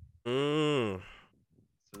 Mm.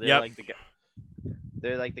 So they're Yep. like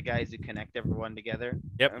they're like the guys who connect everyone together.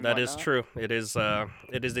 Yep, and that is whatnot. true. It is the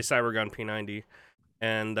Cybergun P90,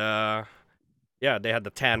 and yeah, they had the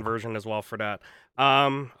tan version as well for that.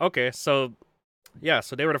 Okay, so yeah,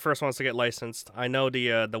 so they were the first ones to get licensed. I know the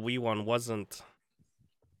Wii one wasn't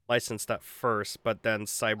licensed at first, but then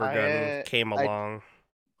Cybergun came I- along.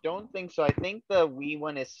 Don't think so. I think the Wii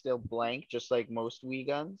one is still blank, just like most Wii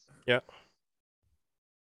guns.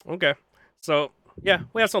 Okay, so yeah,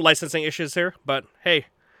 we have some licensing issues here, but hey,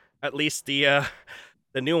 at least the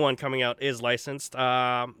new one coming out is licensed.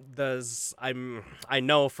 I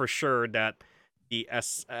know for sure that the what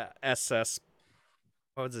is this,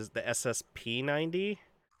 the SSP90?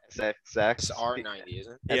 SXX. It's R90,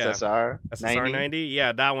 isn't it? Yeah. SSR. SSR90?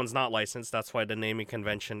 Yeah, that one's not licensed. That's why the naming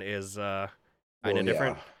convention is kind of Well,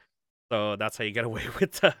 different. yeah. So that's how you get away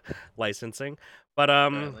with the licensing. But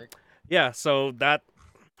Apparently. yeah, so that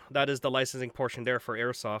is the licensing portion there for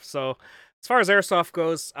airsoft. So as far as airsoft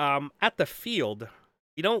goes, at the field,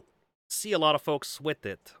 you don't see a lot of folks with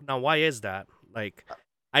it. Now, why is that? Like,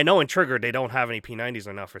 I know in Trigger they don't have any P90s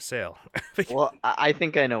right now for sale. Well, I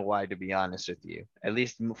think I know why, to be honest with you. At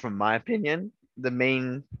least from my opinion, the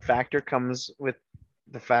main factor comes with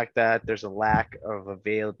the fact that there's a lack of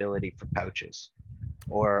availability for pouches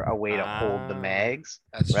or a way to hold the Ah. mags.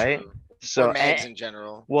 That's right? true. So Or mags and- in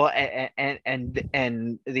general. Well,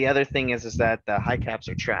 and the other thing is that the high caps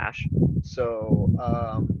are trash. So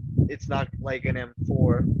it's not like an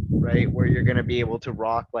M4, right, where you're gonna be able to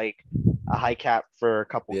rock like a high cap for a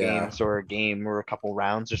couple Yeah. games or a game or a couple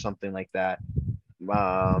rounds or something like that.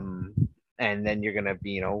 and then you're gonna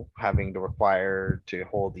be, having to require to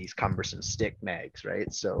hold these cumbersome stick mags,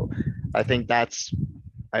 right? So I think that's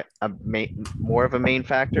more of a main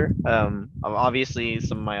factor. Obviously,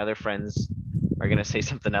 some of my other friends are gonna say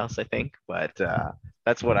something else, I think, but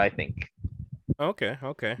that's what I think. Okay,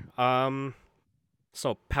 okay.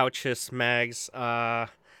 So pouches, mags, yeah,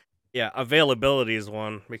 availability is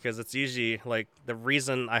one because it's usually like the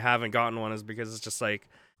reason I haven't gotten one is because it's just like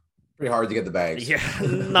Pretty hard to get the bags. yeah,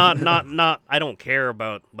 not I don't care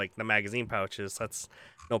about like the magazine pouches. That's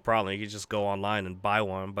no problem. You can just go online and buy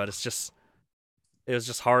one, but it was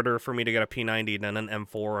just harder for me to get a P90 than an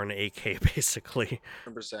M4 or an AK basically.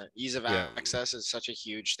 100%. Ease of Yeah. access is such a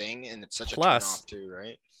huge thing, and it's such a Plus- turn off too,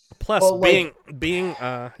 right? Plus Well, like- being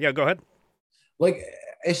yeah, go ahead. Like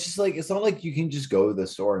it's just like it's not like you can just go to the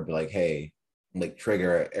store and be like, hey, like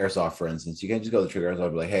Trigger Airsoft, for instance. You can't just go to Trigger Airsoft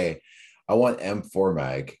and be like, hey, I want M4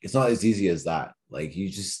 mag. It's not as easy as that. Like you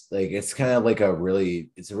just like it's kind of like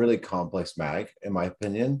it's a really complex mag, in my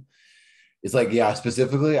opinion. It's like, yeah,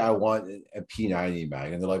 specifically, I want a P90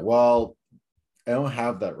 mag. And they're like, well, I don't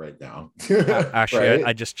have that right now. Actually, Right?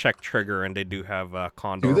 I just checked Trigger and they do have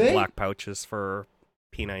Condor Do they? black pouches for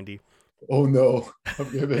P90. Oh no,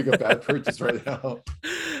 I'm gonna make a bad purchase right now.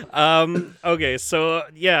 Okay, so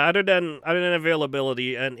yeah, other than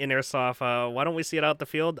availability and in airsoft, why don't we see it out the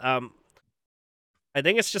field? I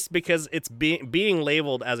think it's just because it's being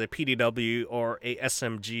labeled as a PDW or a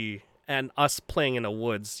SMG, and us playing in the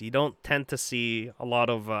woods, you don't tend to see a lot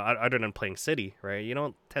of other than playing city, right? You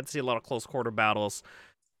don't tend to see a lot of close quarter battles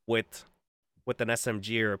with an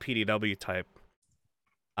SMG or a PDW type.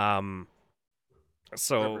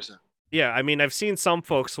 So 100%. yeah, I mean, I've seen some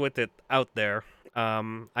folks with it out there.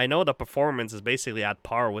 I know the performance is basically at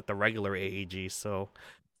par with the regular AEG, so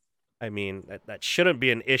I mean that shouldn't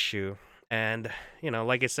be an issue. And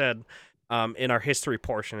like I said, in our history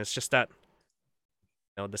portion, it's just that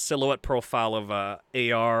the silhouette profile of a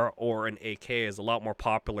AR or an AK is a lot more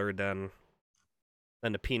popular than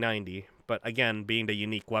the P90. But again, being the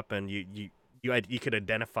unique weapon, you could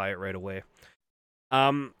identify it right away.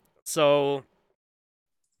 So.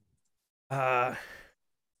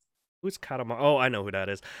 Who's Katama? Oh, I know who that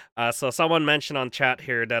is. So someone mentioned on chat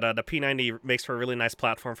here that the P90 makes for a really nice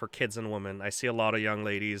platform for kids and women. I see a lot of young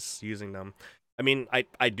ladies using them. I mean,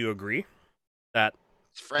 I do agree that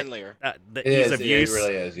It's friendlier. the It ease is, of it use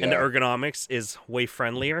really is, and the yeah. ergonomics is way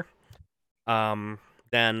friendlier than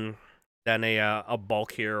a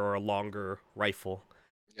bulkier or a longer rifle.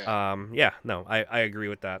 Yeah. Yeah, no, I agree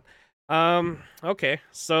with that. Okay,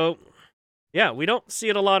 so yeah, we don't see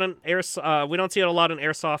it a lot in we don't see it a lot in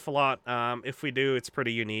airsoft a lot. If we do, it's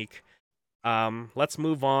pretty unique. Let's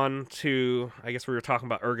move on to, I guess we were talking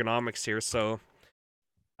about ergonomics here. So,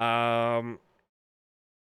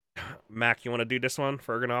 Mac, you want to do this one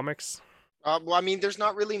for ergonomics? Well, I mean, there's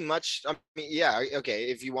not really much. I mean, yeah, okay.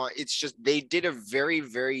 If you want, it's just they did a very,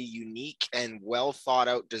 very unique and well thought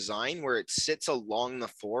out design where it sits along the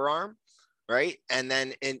forearm, right? And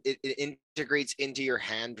then it integrates into your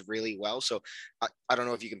hand really well. So I don't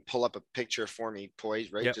know if you can pull up a picture for me,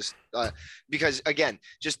 Poise, right? Yep. Just because again,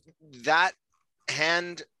 just that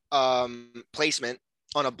hand placement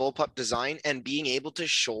on a bullpup design and being able to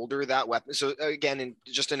shoulder that weapon. So again,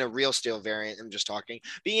 just in a real steel variant, I'm just talking,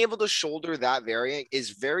 being able to shoulder that variant is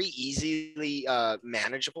very easily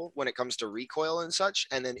manageable when it comes to recoil and such.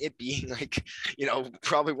 And then it being like,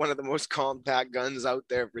 probably one of the most compact guns out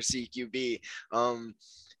there for CQB.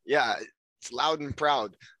 Yeah, it's loud and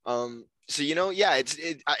proud. So yeah,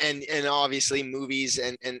 and obviously movies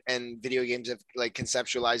and video games have like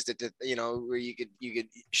conceptualized it to where you could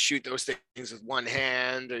shoot those things with one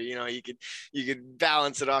hand, or you could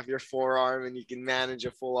balance it off your forearm and you can manage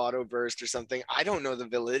a full auto burst or something. I don't know the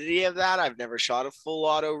validity of that. I've never shot a full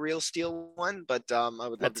auto real steel one, but I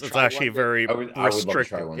would love to It's try actually one. very I would love to try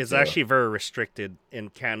restricted. one It's too. actually very restricted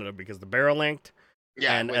in Canada because the barrel length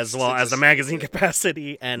and well, as well as the magazine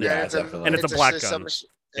capacity and Yeah, it's a, definitely. and it's a black gun. submachine.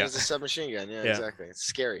 Yeah. It's a submachine gun. Yeah, Yeah. exactly. It's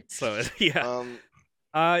scary. So yeah.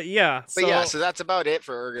 Yeah. So But yeah, so that's about it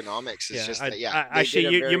for ergonomics. It's yeah, just I, that, yeah. I, they actually, did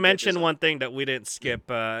a very you good mentioned design. one thing that we didn't skip.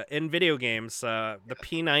 In video games, the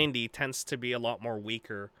P90 tends to be a lot more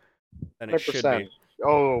weaker than it should 100%. be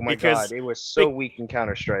Oh my Because- god, it was so weak in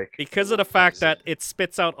Counter Strike. because of the fact that it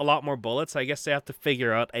spits out a lot more bullets. I guess they have to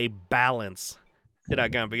figure out a balance to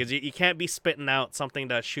that gun because you can't be spitting out something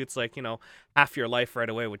that shoots like half your life right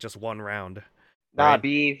away with just one round. Nah, Right.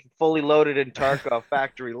 be fully loaded in Tarkov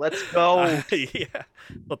factory. Let's go. Yeah,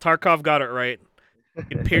 well, Tarkov got it right.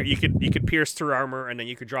 You could pierce through armor, and then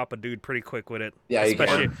you could drop a dude pretty quick with it. Yeah, you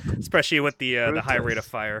especially can. especially with the high rate of Ruthless.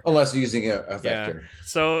 fire. Unless you're using a Yeah. vector.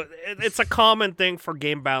 So it's a common thing for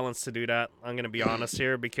game balance to do that. I'm gonna be honest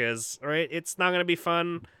here because right, it's not gonna be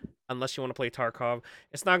fun unless you want to play Tarkov.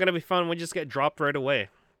 It's not gonna be fun when you just get dropped right away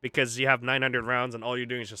because you have 900 rounds and all you're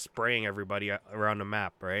doing is just spraying everybody around the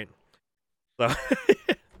map, right? So,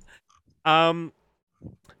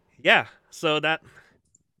 yeah. So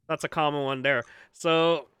that's a common one there.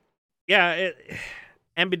 So, yeah,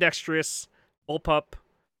 ambidextrous, bullpup,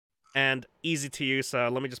 and easy to use.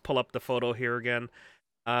 Let me just pull up the photo here again.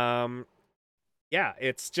 Yeah,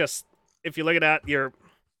 it's just if you look at that, your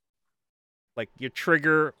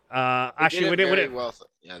trigger. They Actually, did we it did very it. well.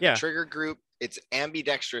 Yeah, the Yeah. trigger group, it's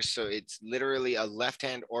ambidextrous, so it's literally a left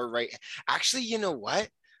hand or right. Actually, you know what?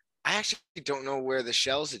 I actually don't know where the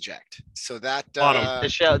shells eject. So that Bottom.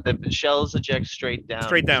 The shells eject straight down.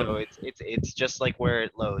 Straight down. So it's just like where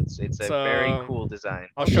it loads. It's a So, very cool design.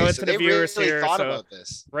 I'll show okay, it so to the they viewers really here. thought So about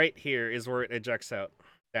this. right here is where it ejects out,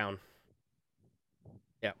 down.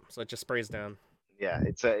 Yeah, so it just sprays down. Yeah,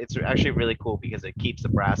 it's actually really cool because it keeps the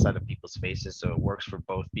brass out of people's faces, so it works for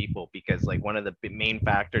both people. Because like one of the main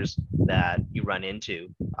factors that you run into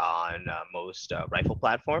on most rifle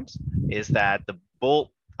platforms is that the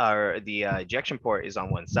bolt or the ejection port is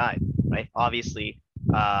on one side, right? Obviously,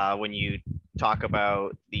 when you talk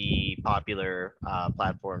about the popular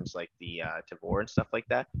platforms like the Tavor and stuff like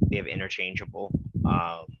that, they have interchangeable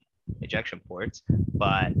ejection ports,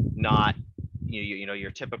 but not you know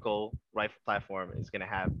your typical rifle platform is going to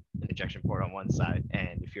have an ejection port on one side,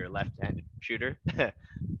 and if you're a left-handed shooter,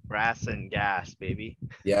 brass and gas, baby.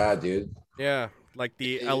 Yeah, dude. Yeah, like the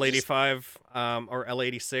You just- L85 or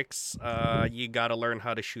L86, you gotta learn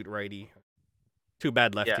how to shoot righty. Too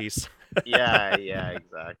bad Yeah. lefties. Yeah,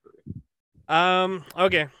 exactly.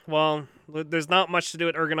 Okay, well, there's not much to do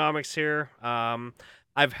with ergonomics here.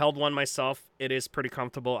 I've held one myself. It is pretty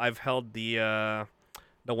comfortable. I've held the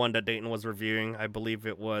one that Dayton was reviewing. I believe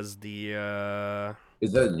it was the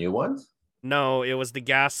Is that a new one? no, it was the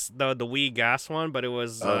Wii gas one, but it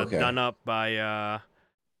was Okay. done up by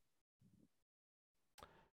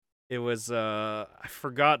it was I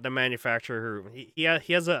forgot the manufacturer. He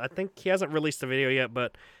has I think he hasn't released the video yet,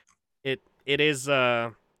 but it is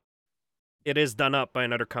done up by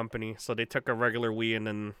another company. So they took a regular Wii and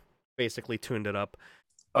then basically tuned it up.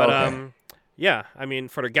 But Okay. yeah, I mean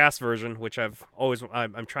for the gas version, which I'm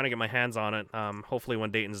trying to get my hands on it. Hopefully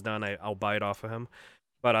when Dayton's done, I'll buy it off of him.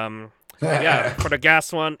 But yeah, for the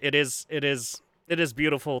gas one, it is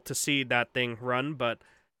beautiful to see that thing run, but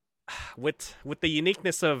with the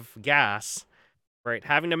uniqueness of gas, right?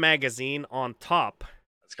 Having the magazine on top,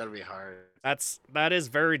 It's gotta be hard. that is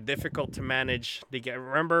very difficult to manage.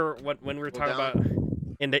 Remember when we were Pull talking down.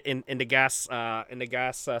 about in the gas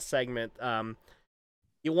segment,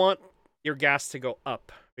 you want your gas to go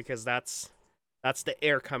up because that's the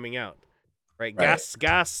air coming out, right? Right.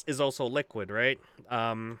 Gas is also liquid, right?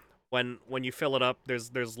 When you fill it up,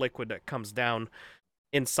 there's liquid that comes down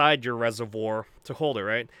inside your reservoir to hold it,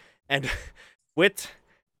 right? And with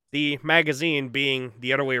the magazine being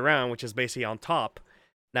the other way around, which is basically on top,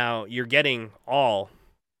 now you're getting all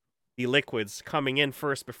the liquids coming in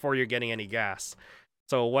first before you're getting any gas.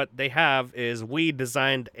 So what they have is we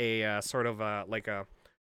designed a sort of like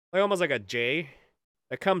almost like a J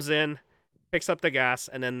that comes in, picks up the gas,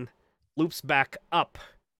 and then loops back up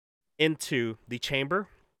into the chamber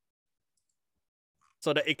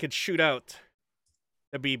so that it could shoot out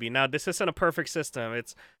the BB. Now this isn't a perfect system.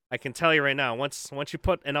 I can tell you right now, once you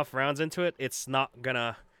put enough rounds into it, it's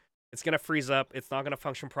gonna freeze up, it's not gonna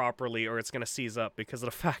function properly, or it's gonna seize up because of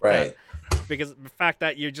the fact Right.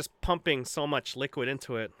 that you're just pumping so much liquid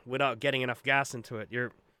into it without getting enough gas into it.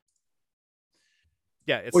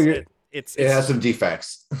 It's It has some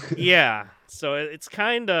defects. yeah, so it's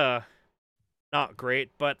kind of not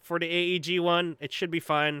great, but for the AEG one, it should be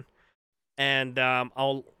fine. And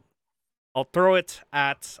I'll throw it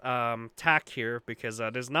at TAC here because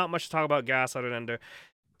there's not much to talk about gas other than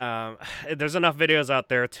there's enough videos out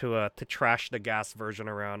there to trash the gas version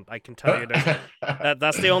around. I can tell you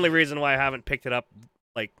that's the only reason why I haven't picked it up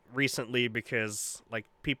like recently, because like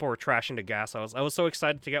people were trashing the gas. I was so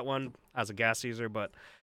excited to get one as a gas user, but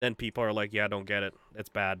then people are like, "Yeah, don't get it. It's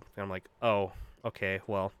bad." And I'm like, "Oh, okay,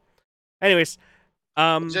 well." Anyways,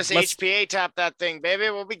 Just let's- HPA tap that thing, baby.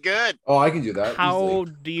 We'll be good. Oh, I can do that. how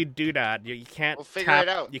easily. do you do that? You can't We'll figure tap, it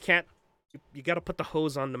out. You can't. You got to put the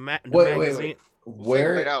hose on the Wait. magazine. We'll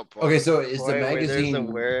figure it Where? out, Paul. Okay, so is the Boy, where magazine there's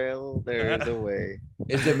a will, there's a way.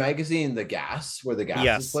 is the magazine the gas where the gas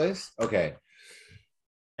Yes. is placed? Okay.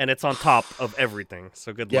 and it's on top of everything.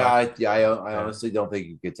 So good luck. I honestly don't think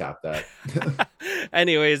you could tap that.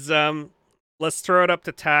 Anyways, let's throw it up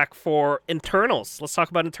to TAC for internals. Let's talk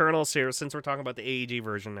about internals here since we're talking about the AEG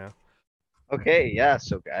version now. Okay, yeah.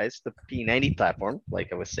 So guys, the P90 platform,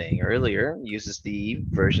 like I was saying earlier, uses the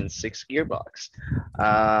version 6 gearbox.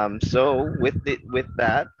 So with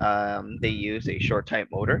that, they use a short type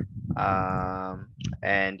motor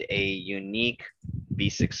and a unique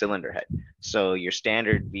V6 cylinder head. So your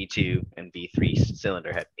standard V2 and V3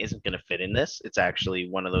 cylinder head isn't going to fit in this. It's actually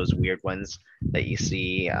one of those weird ones that you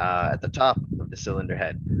see at the top of the cylinder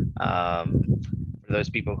head. For those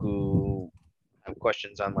people who have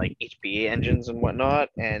questions on like HPA engines and whatnot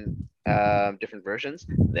and different versions,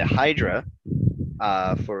 the Hydra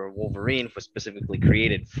for Wolverine was specifically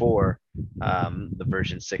created for the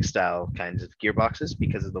version 6 style kinds of gearboxes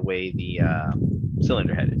because of the way the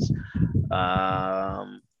cylinder head is.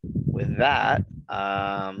 With that,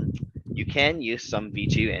 you can use some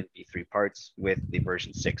V2 and V3 parts with the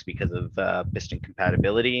version 6 because of piston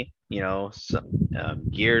compatibility, you know, some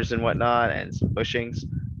gears and whatnot, and some bushings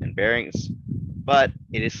and bearings. But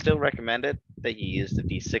it is still recommended that you use the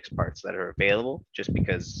V6 parts that are available just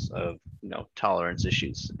because of, you know, tolerance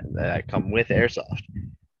issues that come with airsoft.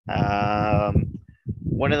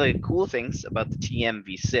 One of the cool things about the TM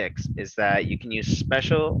V6 is that you can use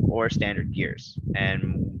special or standard gears.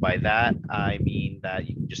 And by that, I mean that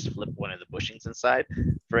you can just flip one of the bushings inside.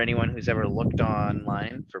 For anyone who's ever looked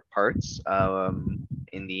online for parts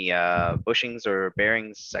in the bushings or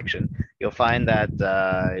bearings section, you'll find that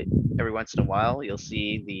every once in a while, you'll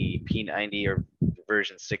see the P90 or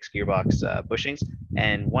version 6 gearbox bushings,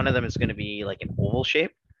 and one of them is going to be like an oval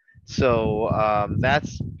shape. So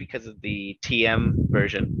that's because of the TM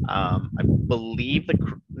version. I believe the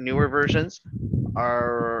newer versions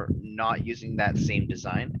are not using that same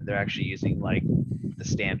design. They're actually using like the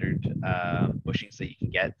standard bushings that you can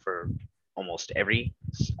get for almost every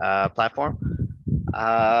platform.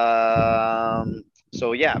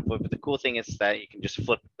 So yeah, but the cool thing is that you can just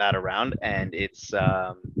flip that around, and its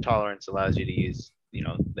tolerance allows you to use, you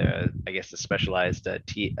know, the, I guess, the specialized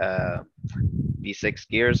V6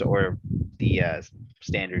 gears or the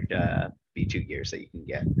standard V2 gears that you can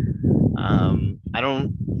get. I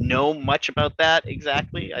don't know much about that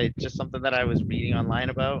exactly. It's just something that I was reading online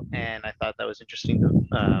about, and I thought that was interesting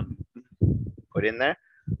to put in there.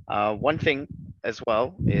 One thing as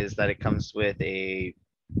well is that it comes with a,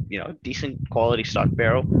 you know, decent quality stock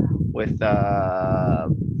barrel with I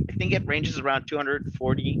think it ranges around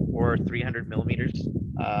 240 or 300 millimeters,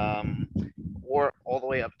 or all the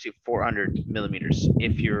way up to 400 millimeters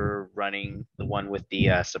if you're running the one with the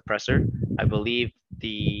suppressor. I believe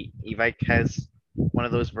the Evike has one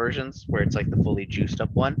of those versions where it's like the fully juiced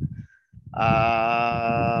up one.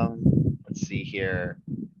 Let's see here.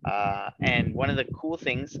 And one of the cool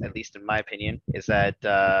things, at least in my opinion, is that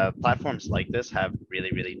platforms like this have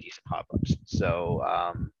really, really decent hop-ups. So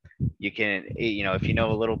you can, you know, if you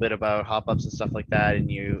know a little bit about hop-ups and stuff like that, and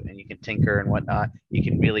you can tinker and whatnot, you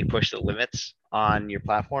can really push the limits on your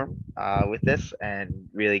platform with this and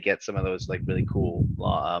really get some of those like really cool,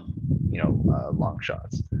 you know, long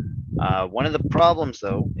shots. One of the problems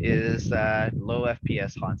though is that low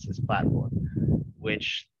FPS haunts this platform,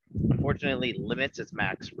 which unfortunately limits its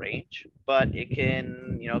max range, but it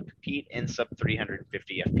can, you know, compete in sub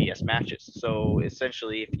 350 FPS matches. So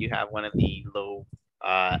essentially, if you have one of the low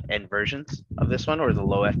end versions of this one or the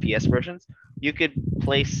low FPS versions, you could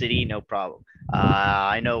play City no problem.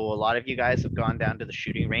 I know a lot of you guys have gone down to the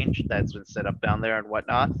shooting range that's been set up down there and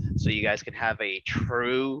whatnot, so you guys can have a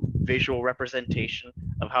true visual representation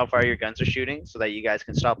of how far your guns are shooting, so that you guys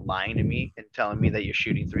can stop lying to me and telling me that you're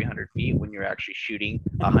shooting 300 feet when you're actually shooting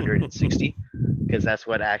 160, because that's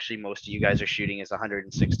what actually most of you guys are shooting is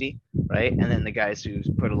 160, right? And then the guys who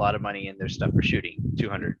put a lot of money in their stuff are shooting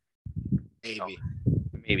 200. Maybe.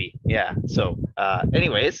 Maybe, yeah. So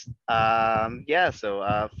anyways, yeah,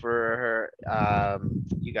 so for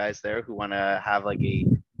you guys there who want to have like a,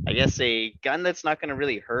 I guess, a gun that's not going to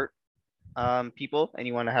really hurt people, and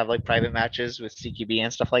you want to have like private matches with CQB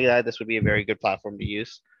and stuff like that, this would be a very good platform to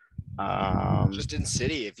use. Just in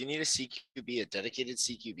City, if you need a CQB, a dedicated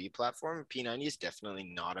CQB platform, P90 is definitely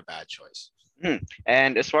not a bad choice.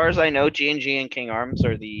 And as far as I know, G&G and King Arms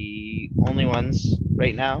are the only ones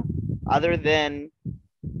right now, other than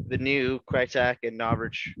the new Krytac and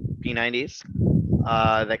Novritsch P90s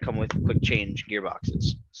that come with quick change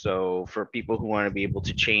gearboxes. So for people who want to be able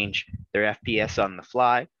to change their FPS on the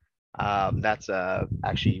fly, that's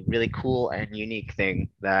actually really cool and unique thing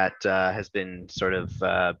that has been sort of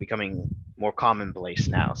becoming more commonplace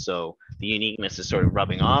now. So the uniqueness is sort of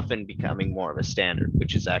rubbing off and becoming more of a standard,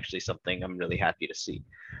 which is actually something I'm really happy to see.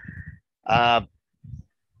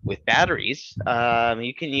 With batteries,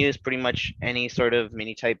 you can use pretty much any sort of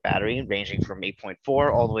mini type battery ranging from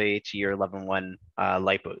 8.4 all the way to your 11.1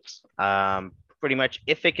 LiPos. Pretty much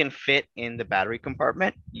if it can fit in the battery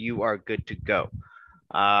compartment, you are good to go.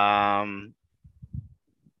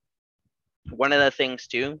 One of the things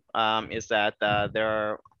too is that there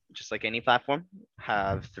are, just like any platform,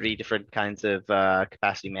 have 3 different kinds of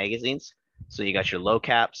capacity magazines. So you got your low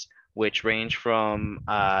caps, which range from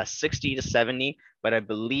 60 to 70, but I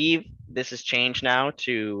believe this has changed now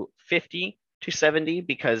to 50 to 70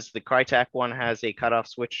 because the Crytek one has a cutoff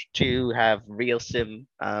switch to have real sim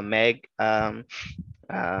mag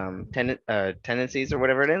tendencies or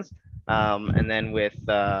whatever it is. And then with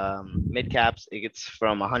mid caps, it gets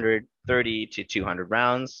from 130 to 200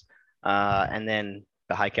 rounds. And then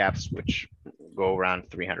the high caps, which go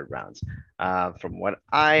around 300 rounds. From what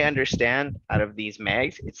I understand out of these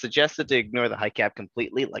mags, it's suggested to ignore the high cap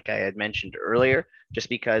completely, like I had mentioned earlier, just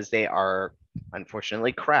because they are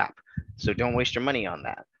unfortunately crap. So don't waste your money on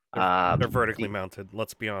that. They're vertically mounted.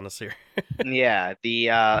 Let's be honest here. Yeah, the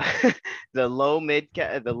the low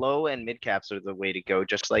and mid caps are the way to go.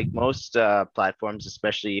 Just like most platforms,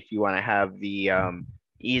 especially if you want to have the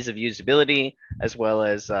ease of usability, as well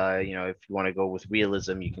as you know, if you want to go with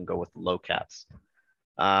realism, you can go with the low caps.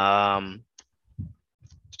 To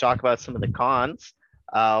talk about some of the cons,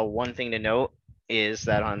 one thing to note is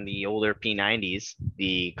that on the older P90s,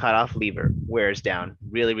 the cutoff lever wears down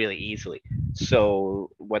really, really easily.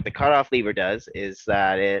 So what the cutoff lever does is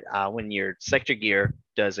that it, when your sector gear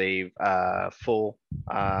does a full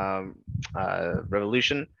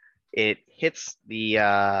revolution, it hits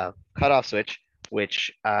the cutoff switch,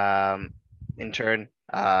 which in turn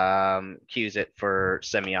cues it for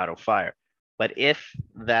semi-auto fire. But if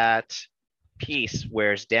that piece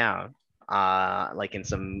wears down, like in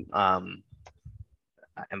some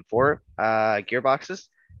M4 gearboxes,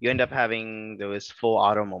 you end up having those full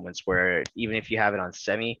auto moments where even if you have it on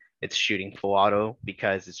semi, it's shooting full auto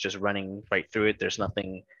because it's just running right through it. There's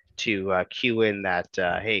nothing to cue in that,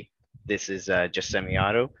 hey, this is just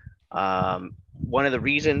semi-auto. One of the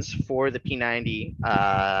reasons for the P90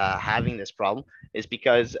 having this problem is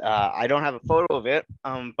because I don't have a photo of it,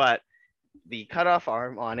 but the cutoff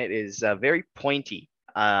arm on it is very pointy.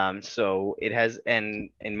 So it has, and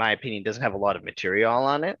in my opinion, doesn't have a lot of material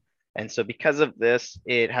on it. And so because of this,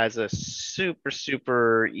 it has a super,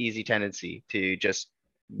 super easy tendency to just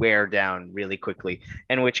wear down really quickly.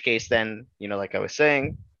 In which case then, you know, like I was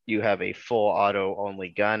saying, you have a full auto only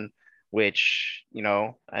gun, which, you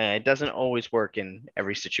know, it doesn't always work in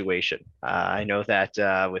every situation. I know that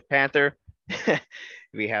with Panther,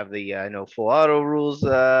 we have the no full auto rules,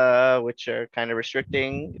 which are kind of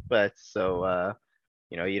restricting, but so,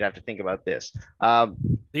 you know, you'd have to think about this. Do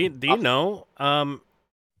you know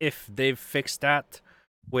if they've fixed that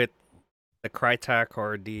with the Crytek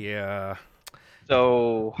or the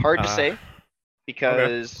So hard to uh say okay.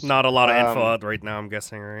 because Not a lot of info out right now, I'm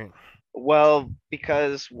guessing, right? well,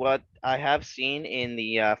 because what I have seen in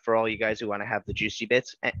the for all you guys who want to have the juicy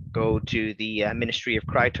bits, go to the Ministry of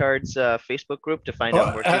Crytard's Facebook group to find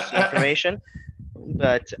out more juicy information.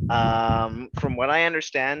 But from what I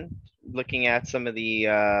understand, looking at some of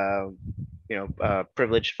the you know,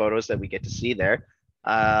 privileged photos that we get to see there,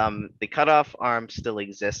 the cutoff arm still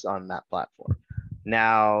exists on that platform.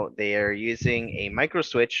 Now they are using a micro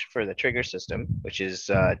switch for the trigger system, which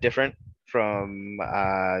is different from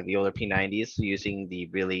the older P90s, using the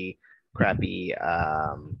really crappy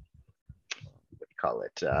what do you call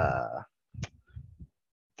it?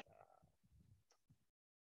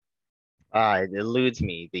 It eludes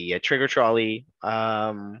me. The trigger trolley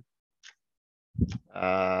trigger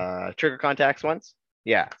contacts ones.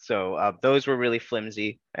 Yeah, so those were really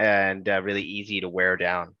flimsy and really easy to wear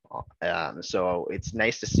down. So it's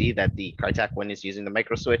nice to see that the Crytek one is using the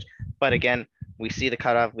micro switch, but again, we see the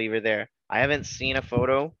cutoff lever there. I haven't seen a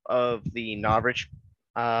photo of the Novritsch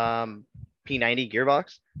P90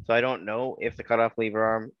 gearbox, so I don't know if the cutoff lever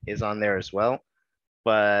arm is on there as well.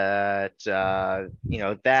 But you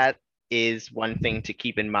know, that is one thing to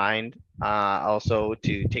keep in mind, also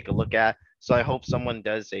to take a look at. So I hope someone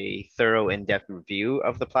does a thorough in-depth review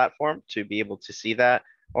of the platform to be able to see that,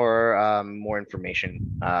 or more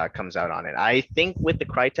information comes out on it. I think with the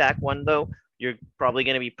Crytek one though, you're probably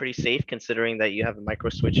going to be pretty safe considering that you have a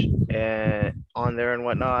micro switch on there and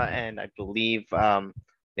whatnot. And I believe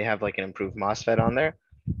they have like an improved MOSFET on there.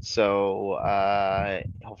 So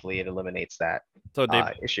hopefully it eliminates that So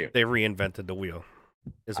issue. they reinvented the wheel.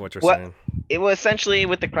 is what you're What saying. it was essentially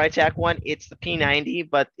with the Crytek one, it's the P90,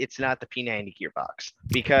 but it's not the P90 gearbox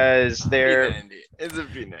because they're P90. It's a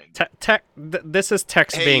P90. This is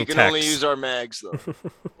Tex Hey, being you can Tex. only use our mags though.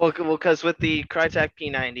 well, because with the Crytek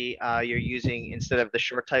P90, you're using instead of the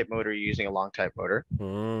short type motor, you're using a long type motor,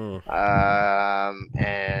 Mm.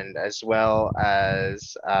 and as well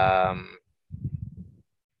as uh,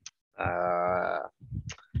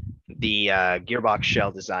 the gearbox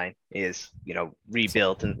shell design is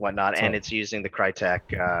rebuilt and whatnot, and So- it's using the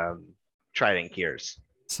Crytek Trident gears.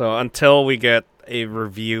 So until we get a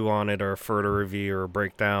review on it or a further review or a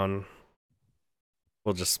breakdown,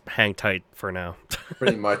 we'll just hang tight for now.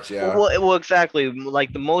 Pretty much, yeah. Well, exactly.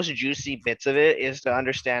 Like the most juicy bits of it is to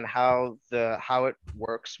understand how it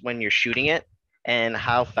works when you're shooting it, and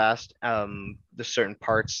how fast the certain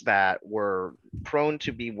parts that were prone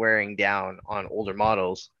to be wearing down on older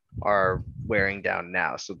models are wearing down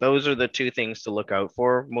now. So those are the two things to look out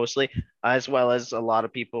for mostly, as well as a lot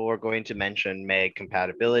of people are going to mention mag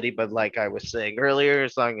compatibility. But like I was saying earlier,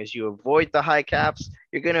 as long as you avoid the high caps,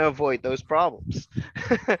 you're going to avoid those problems.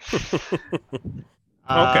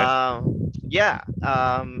 Okay. Yeah.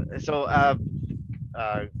 So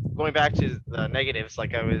going back to the negatives,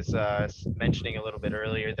 like I was mentioning a little bit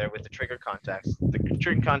earlier there with the trigger contacts. The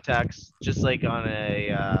trigger contacts, just like on a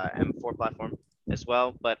M4 platform as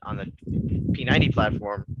well, but on the P90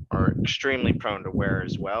 platform, are extremely prone to wear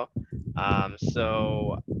as well.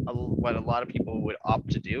 So what a lot of people would opt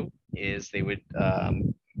to do is they would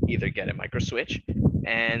either get a micro switch,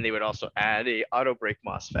 and they would also add a auto brake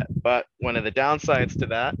MOSFET. But one of the downsides to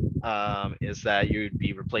that is that you'd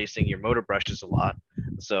be replacing your motor brushes a lot.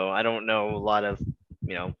 So I don't know a lot of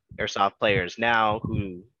airsoft players now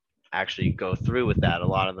who actually go through with that. A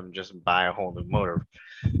lot of them just buy a whole new motor.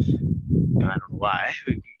 I don't know why.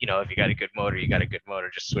 If you got a good motor, you got a good motor.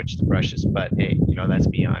 Just switch the brushes. But hey, that's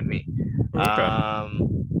beyond me. Okay.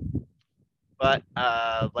 But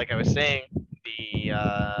like I was saying,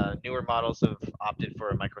 the newer models have opted for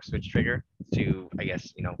a micro switch trigger to, I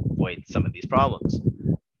guess, avoid some of these problems.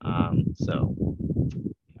 So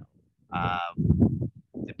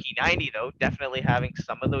the P90 though, definitely having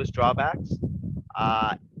some of those drawbacks,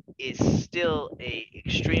 is still a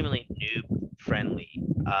extremely noob friendly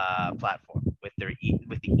platform with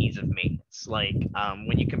with the ease of maintenance. Like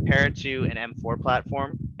when you compare it to an M4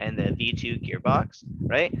 platform and the V2 gearbox,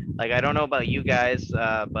 right? Like I don't know about you guys,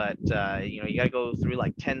 but you got to go through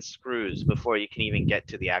like 10 screws before you can even get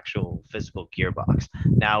to the actual physical gearbox.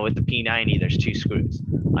 Now with the P90, there's 2 screws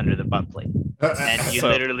under the butt plate, and you So-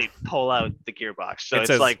 literally pull out the gearbox. So It it's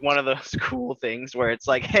says- like one of those cool things where it's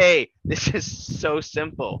like, hey, this is so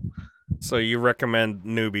simple. So you recommend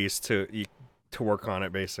newbies to work on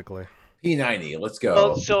it, basically. P90, let's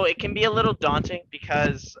Well, go. so it can be a little daunting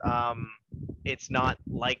because it's not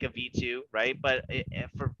like a V2, right? But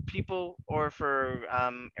for people or for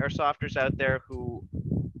airsofters out there who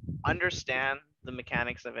understand the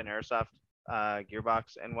mechanics of an airsoft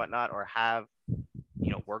gearbox and whatnot, or have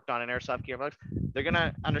worked on an airsoft gearbox, they're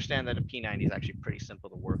gonna understand that a P90 is actually pretty simple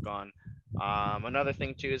to work on. Another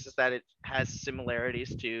thing too is that it has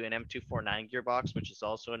similarities to an M249 gearbox, which is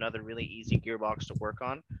also another really easy gearbox to work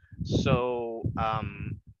on. So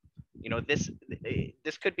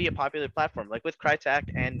this could be a popular platform, like with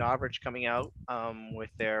Crytek and Novritsch coming out with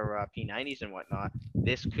their P90s and whatnot.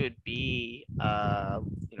 This could be a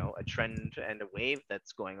trend and a wave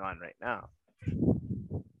that's going on right now.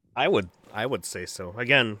 I would say so.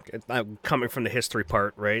 Again, I'm coming from the history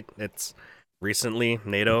part, right? It's recently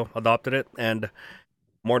NATO adopted it, and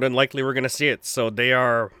more than likely we're gonna see it. So they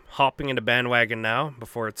are hopping into bandwagon now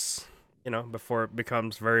before before it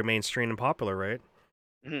becomes very mainstream and popular, right?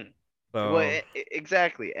 Mhm. So Well,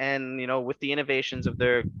 exactly, and with the innovations of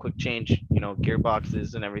their quick change,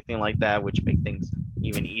 gearboxes and everything like that, which make things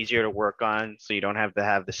even easier to work on, so you don't have to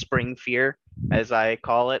have the spring fear, as I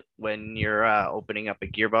call it, when you're opening up a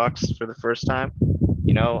gearbox for the first time.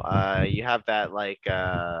 You have that like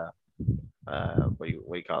what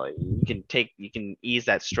do you call it? You can ease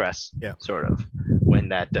that stress, Yeah. sort of, when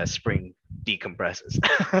that spring decompresses.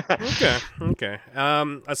 okay.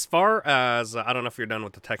 As far as I don't know if you're done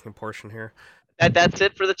with the teching portion here. That's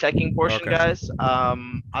it for the teching portion, Okay. guys.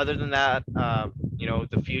 Other than that,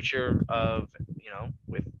 the future of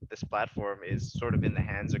with this platform is sort of in the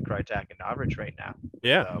hands of Crytek and Novritsch right now.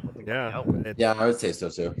 Yeah, what they're coming yeah. out with. Yeah, I would say so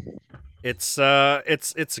too. It's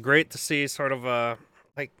great to see sort of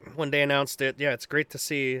like when they announced it. Yeah, it's great to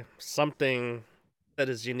see something that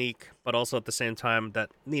is unique, but also at the same time that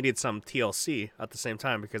needed some TLC at the same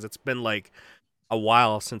time, because it's been like a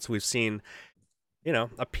while since we've seen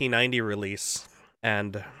a P90 release,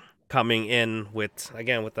 and coming in with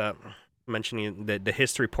that mentioning the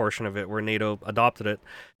history portion of it where NATO adopted it.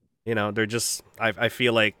 You know, they're just I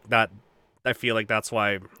feel like that's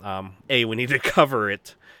why we need to cover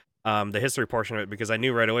it, the history portion of it, because I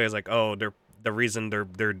knew right away. I was like, oh, the reason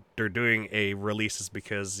they're doing a release is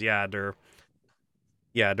because they're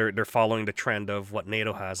following the trend of what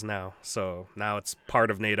NATO has now. So now it's part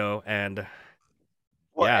of NATO, and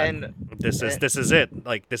Well, yeah, and this is it.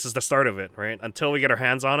 Like, this is the start of it, right? Until we get our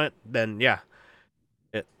hands on it, then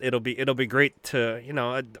it'll be great to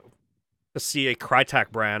to see a Crytek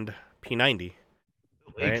brand P90,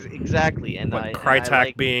 right? exactly, and But I Crytek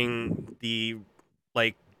like. being the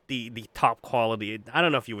top quality. I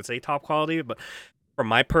don't know if you would say top quality, but from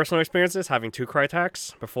my personal experiences, having two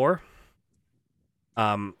Cryteks before,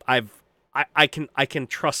 I can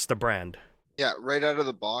trust the brand. Yeah, right out of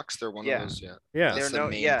the box, they're one Yeah. of those. Yeah, Yeah. that's They're the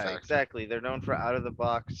main yeah, factor. exactly. They're known for out of the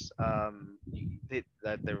box.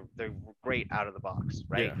 That they're great out of the box,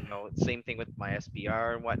 right? Yeah. You know, same thing with my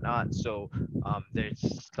SBR and whatnot. So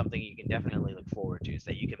there's something you can definitely look forward to, is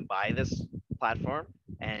that you can buy this platform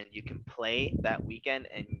and you can play that weekend,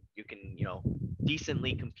 and you can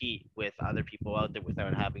decently compete with other people out there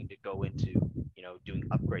without having to go into doing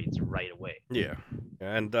upgrades right away. Yeah,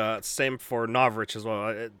 and same for Novrich as well.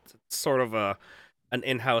 It's sort of an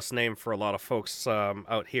in-house name for a lot of folks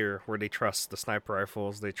out here, where they trust the sniper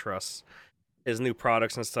rifles, they trust his new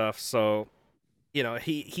products and stuff. So he's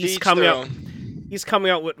To each coming their out. own. He's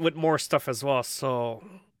coming out with more stuff as well. So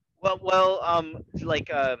No,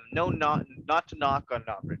 not to knock on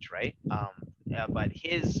Novridge, right? But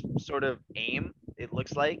his sort of aim, it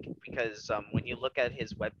looks like, because when you look at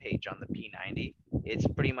his webpage on the P90, it's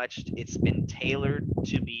pretty much, it's been tailored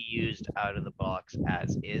to be used out of the box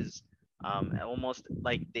as is. Almost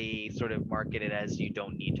like they sort of market it as you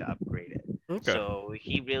don't need to upgrade it. okay. So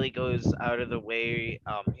he really goes out of the way.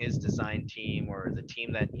 His design team, or the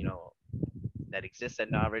team that that exists at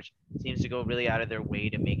Novridge, seems to go really out of their way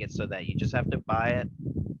to make it so that you just have to buy it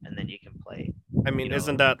and then you can play. I mean, you know.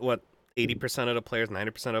 isn't that what 80% of the players,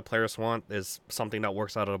 90% of the players want? Is something that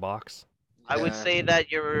works out of the box? I would Yeah. say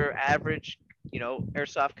that your average,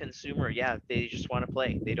 airsoft consumer, yeah, they just want to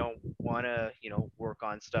play. They don't want to, work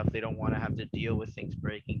on stuff. They don't want to have to deal with things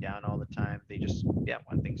breaking down all the time. They just,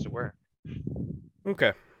 want things to work.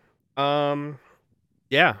 Okay.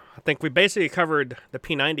 Yeah, I think we basically covered the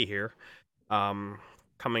P90 here.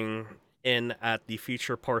 Coming in at the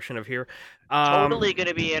future portion of here. Totally going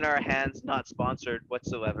to be in our hands, not sponsored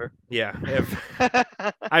whatsoever. Yeah. If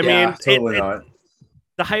I Yeah, mean, totally not.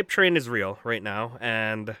 the hype train is real right now,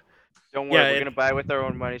 and Don't worry, Yeah, we're it- going to buy it with our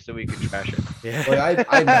own money so we can trash it. yeah, Like,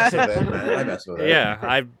 I mess with it, man. I mess with it.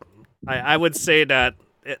 yeah, I would say that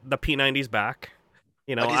the P90's back.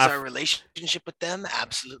 What is af- our relationship with them?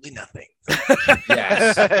 Absolutely nothing.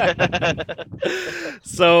 Yes.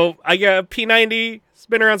 So I got P90. It's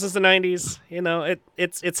been around since the 90s.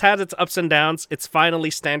 It's had its ups and downs. It's finally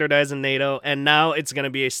standardized in NATO, and now it's gonna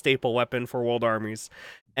be a staple weapon for world armies,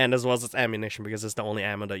 and as well as its ammunition, because it's the only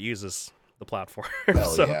ammo that uses the platform. Hell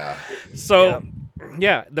So yeah. So,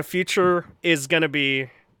 yeah, the future is gonna be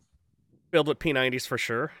filled with P90s for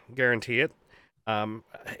sure. Guarantee it.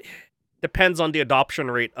 Depends on the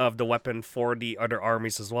adoption rate of the weapon for the other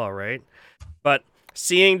armies as well, right? But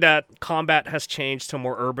seeing that combat has changed to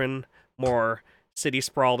more urban, more city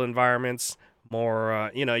sprawled environments,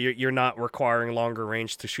 more you're not requiring longer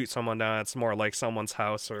range to shoot someone down. It's more like someone's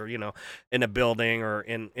house, or in a building, or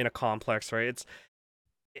in a complex, right?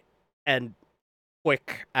 And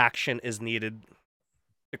quick action is needed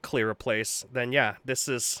to clear a place. Then this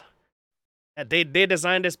is they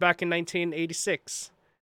designed this back in 1986.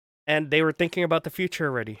 And they were thinking about the future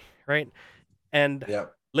already, right? And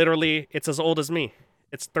Yep. literally, it's as old as me.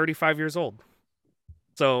 It's 35 years old.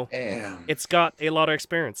 So Damn. it's got a lot of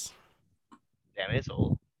experience. Damn, it's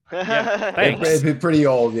old. Yeah, thanks. It'd be pretty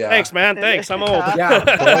old, yeah. Thanks, man. Thanks. I'm old. Yeah,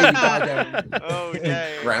 boy, you goddamn Oh,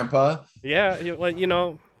 yeah. grandpa. Yeah,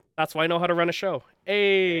 that's why I know how to run a show.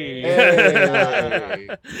 Hey. Hey.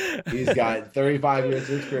 He's got 35 years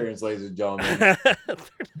of experience, ladies and gentlemen.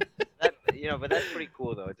 But that's pretty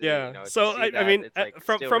cool though. Yeah. To So see I that, mean, it's, like,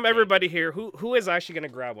 from still from retained. everybody here, who is actually gonna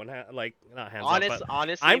grab one? Like, not hands up, but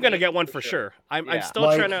Honestly, I'm gonna me, get one for sure. I'm Yeah. still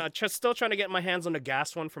Like- trying to get my hands on the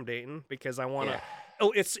gas one from Dayton, because I want to. Yeah.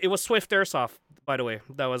 Oh, it was Swift Airsoft, by the way.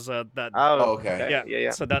 That was that. Oh, okay. yeah.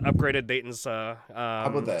 So that upgraded Dayton's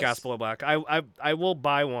about this? gas blowback. I will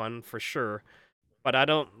buy one for sure, but I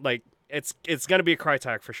don't like. It's gonna be a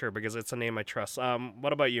Crytek for sure, because it's a name I trust.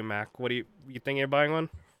 What about you, Mac? What you thinking of buying one?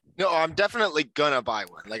 No, I'm definitely gonna buy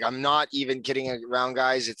one. Like, I'm not even kidding around,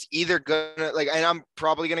 guys. It's either gonna like, and I'm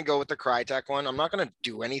probably gonna go with the Crytek one. I'm not gonna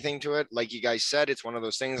do anything to it. Like you guys said, it's one of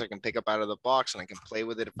those things I can pick up out of the box and I can play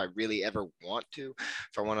with it if I really ever want to.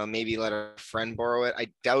 If I want to maybe let a friend borrow it, I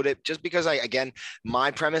doubt it. Just because again,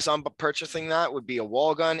 my premise on purchasing that would be a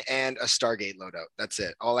wall gun and a Stargate loadout. That's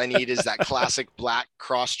it. All I need is that classic black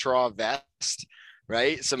cross straw vest,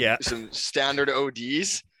 right? Some standard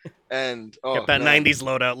ODs. And Get that man. 90s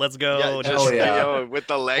loadout. Let's go. Yeah, Just- Oh, yeah. yo, with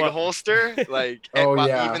the leg What- holster, like, Oh, but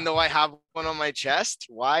yeah. even though I have one on my chest,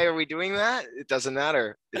 why are we doing that? It doesn't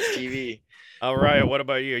matter. It's TV. All right. What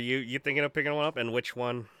about you? You thinking of picking one up, and which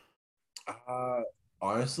one?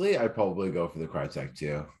 Honestly, I'd probably go for the Crytek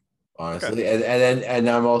too. Honestly, and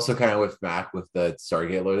I'm also kind of with Mac with the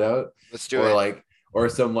Stargate loadout, Let's do or it. like, or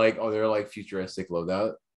some like other like futuristic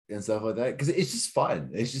loadout and stuff like that, because it's just fun.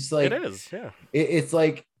 It's just like It is. Yeah. it's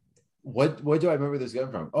like what do I remember this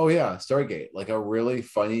gun from? Oh yeah, Stargate, like a really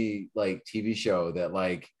funny like TV show that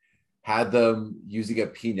like had them using a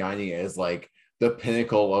P90 as like the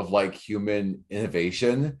pinnacle of like human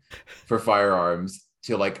innovation for firearms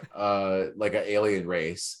to like an alien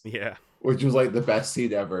race, Yeah. which was like the best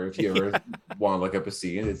scene ever. If you ever want to look up a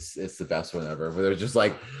scene, it's the best one ever. But they're just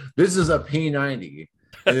like, this is a P90,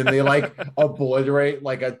 and then they like obliterate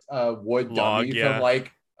like a wood Log, dummy yeah. from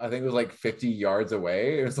like, I think it was like 50 yards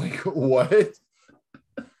away. It was like, what?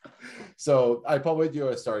 So I'd probably do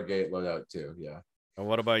a Stargate loadout too. Yeah. And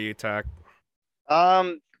what about you, Tack?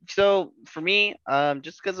 So for me,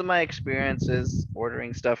 just because of my experiences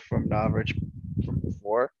ordering stuff from Novrich from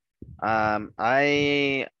before,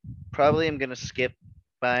 I probably am gonna skip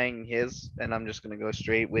buying his, and I'm just gonna go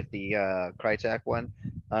straight with the Crytek one.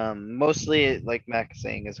 Mostly like Mac is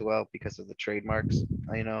saying as well because of the trademarks.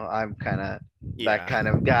 You know, I'm kind of that kind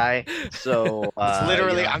of guy. So It's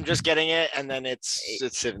literally, you know. I'm just getting it, and then it's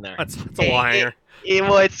sitting there. It's a liner.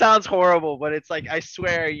 Well, it sounds horrible, but it's like I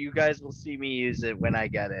swear you guys will see me use it when I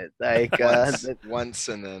get it. Like Once,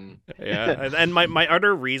 and then Yeah. And my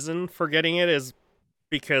other reason for getting it is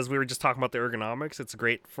because we were just talking about the ergonomics. It's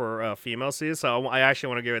great for female seats. So I actually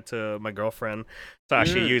want to give it to my girlfriend to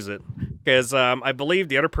actually use it. Because I believe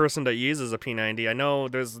the other person that uses a P90, I know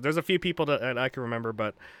there's a few people that I can remember,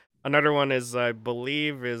 but another one is, I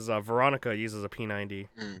believe, is Veronica uses a P90.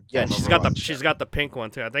 yeah, And she's got the pink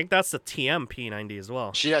one too. I think that's the TM P90 as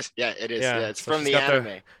well. She does. Yeah, it is. Yeah, Yeah, it's so from she's the got the-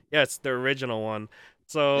 anime. Yeah, it's the original one.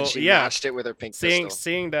 So And she yeah, matched it with her pink seeing pistol.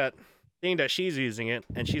 seeing that she's using it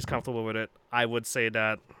and she's comfortable with it, I would say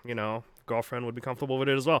that, you know, girlfriend would be comfortable with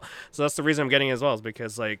it as well. So that's the reason I'm getting it as well, is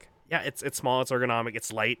because like, yeah, it's small, it's ergonomic,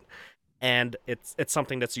 it's light, and it's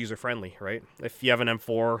something that's user friendly, right? If you have an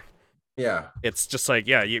M4, Yeah. it's just like,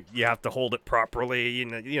 yeah, you have to hold it properly. You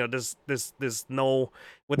know, there's no,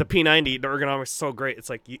 with the P90, the ergonomics is so great. It's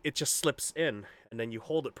like it just slips in, and then you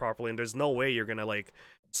hold it properly, and there's no way you're gonna like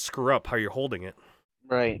screw up how you're holding it.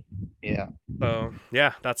 right. Yeah. So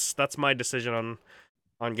yeah, that's my decision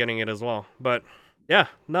on getting it as well. But yeah,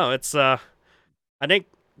 no, it's I think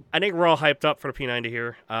we're all hyped up for the P90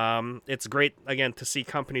 here. It's great again to see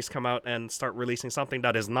companies come out and start releasing something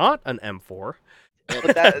that is not an M4.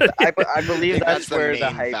 But I believe think that's the where main the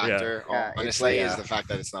hype. factor, Yeah, it's honestly, like, is the fact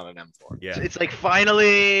that it's not an M4. Yeah. It's like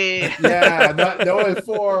finally. Yeah. No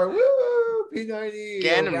M4. Woo! P90.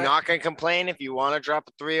 Again, I'm alright. not gonna complain. If you want to drop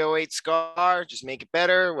a 308 Scar, just make it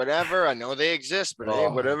better. Whatever. I know they exist, but hey, Oh,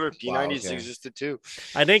 whatever. wow, P90s okay. existed too.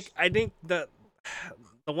 I think the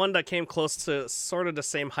one that came close to sort of the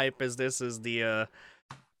same hype as this is the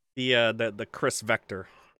Chris Vector.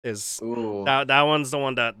 Is Ooh. that one's the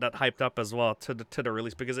one that hyped up as well to the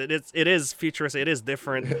release, because it is futuristic, it is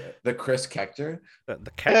different. The Chris Kector. The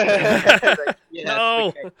Vector. Yes,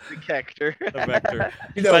 No. the Kector. The Vector.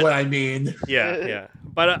 You know But- what I mean. Yeah.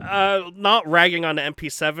 But not ragging on the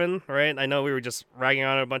MP7, right? I know we were just ragging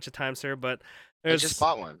on it a bunch of times here, but I just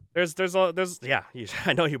bought one. there's yeah,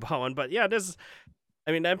 I know you bought one, but yeah,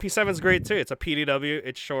 I mean, the MP7's great too. It's a PDW,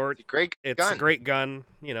 it's short, It's a great it's gun. a great gun,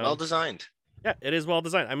 you know. Well designed. Yeah, it is well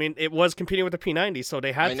designed. I mean, it was competing with the P90, so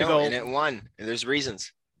they had I to know, go. and it won. And there's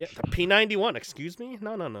reasons. Yeah, the P91, excuse me?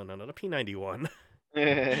 No, the P91.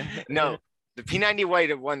 No, the P90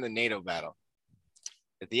 White won the NATO battle.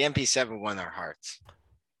 But the MP7 won our hearts.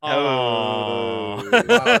 Oh.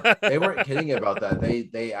 Wow, they weren't kidding about that.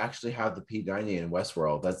 They actually have the P90 in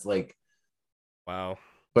Westworld. That's like, Wow.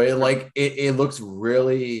 but it looks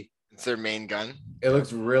really, It's their main gun. it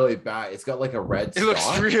looks really bad. It's got like a red It looks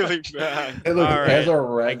stock. really bad. It looks, All it has right. a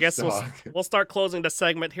red I guess stock. we'll start closing the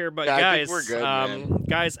segment here, but Yeah, I guys, think we're good, man.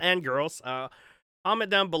 guys and girls, comment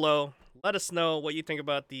down below let us know what you think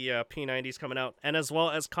about the P90s coming out, and as well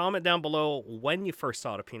as comment down below when you first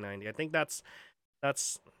saw the P90. I think that's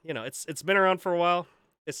it's been around for a while.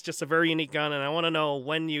 It's just a very unique gun, and I want to know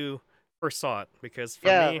when you first saw it, because for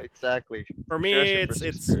Yeah, me, exactly. for me, Share us your it's first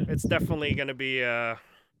it's experience. it's definitely gonna be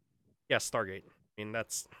Stargate. I mean,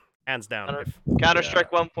 that's hands down. Counter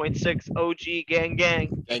Strike 1.6 OG gang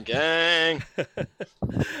gang. Gang, gang.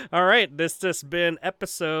 All right, this has been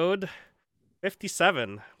episode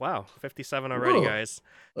 57. Wow, 57 already, Ooh. guys.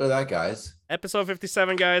 Look at that, guys. Episode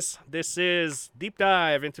 57, guys. This is Deep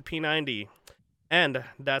Dive into P90. And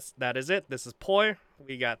that is it. This is Poi.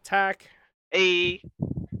 We got Tack. Hey,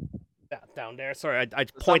 Down there. Sorry, I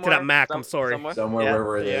pointed at Mac. I'm sorry. Somewhere, Yeah.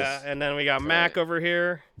 wherever it is. Yeah, and then we got It's Mac alright. over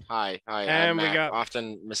here. Hi. And I'm we Mac, got-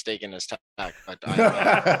 often mistaken as Tack, but I'm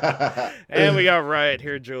Mac. And we got Riot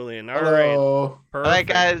here, Julian. All right. Hello. Perfect. All right,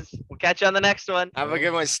 guys. We'll catch you on the next one. Have a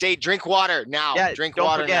good one. Drink water now. Yeah, Drink don't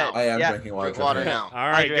water forget. now. I am Yeah. drinking water. Drink water Okay. now. All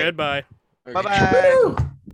right, Hydrate. goodbye. Okay. Bye bye. Woo!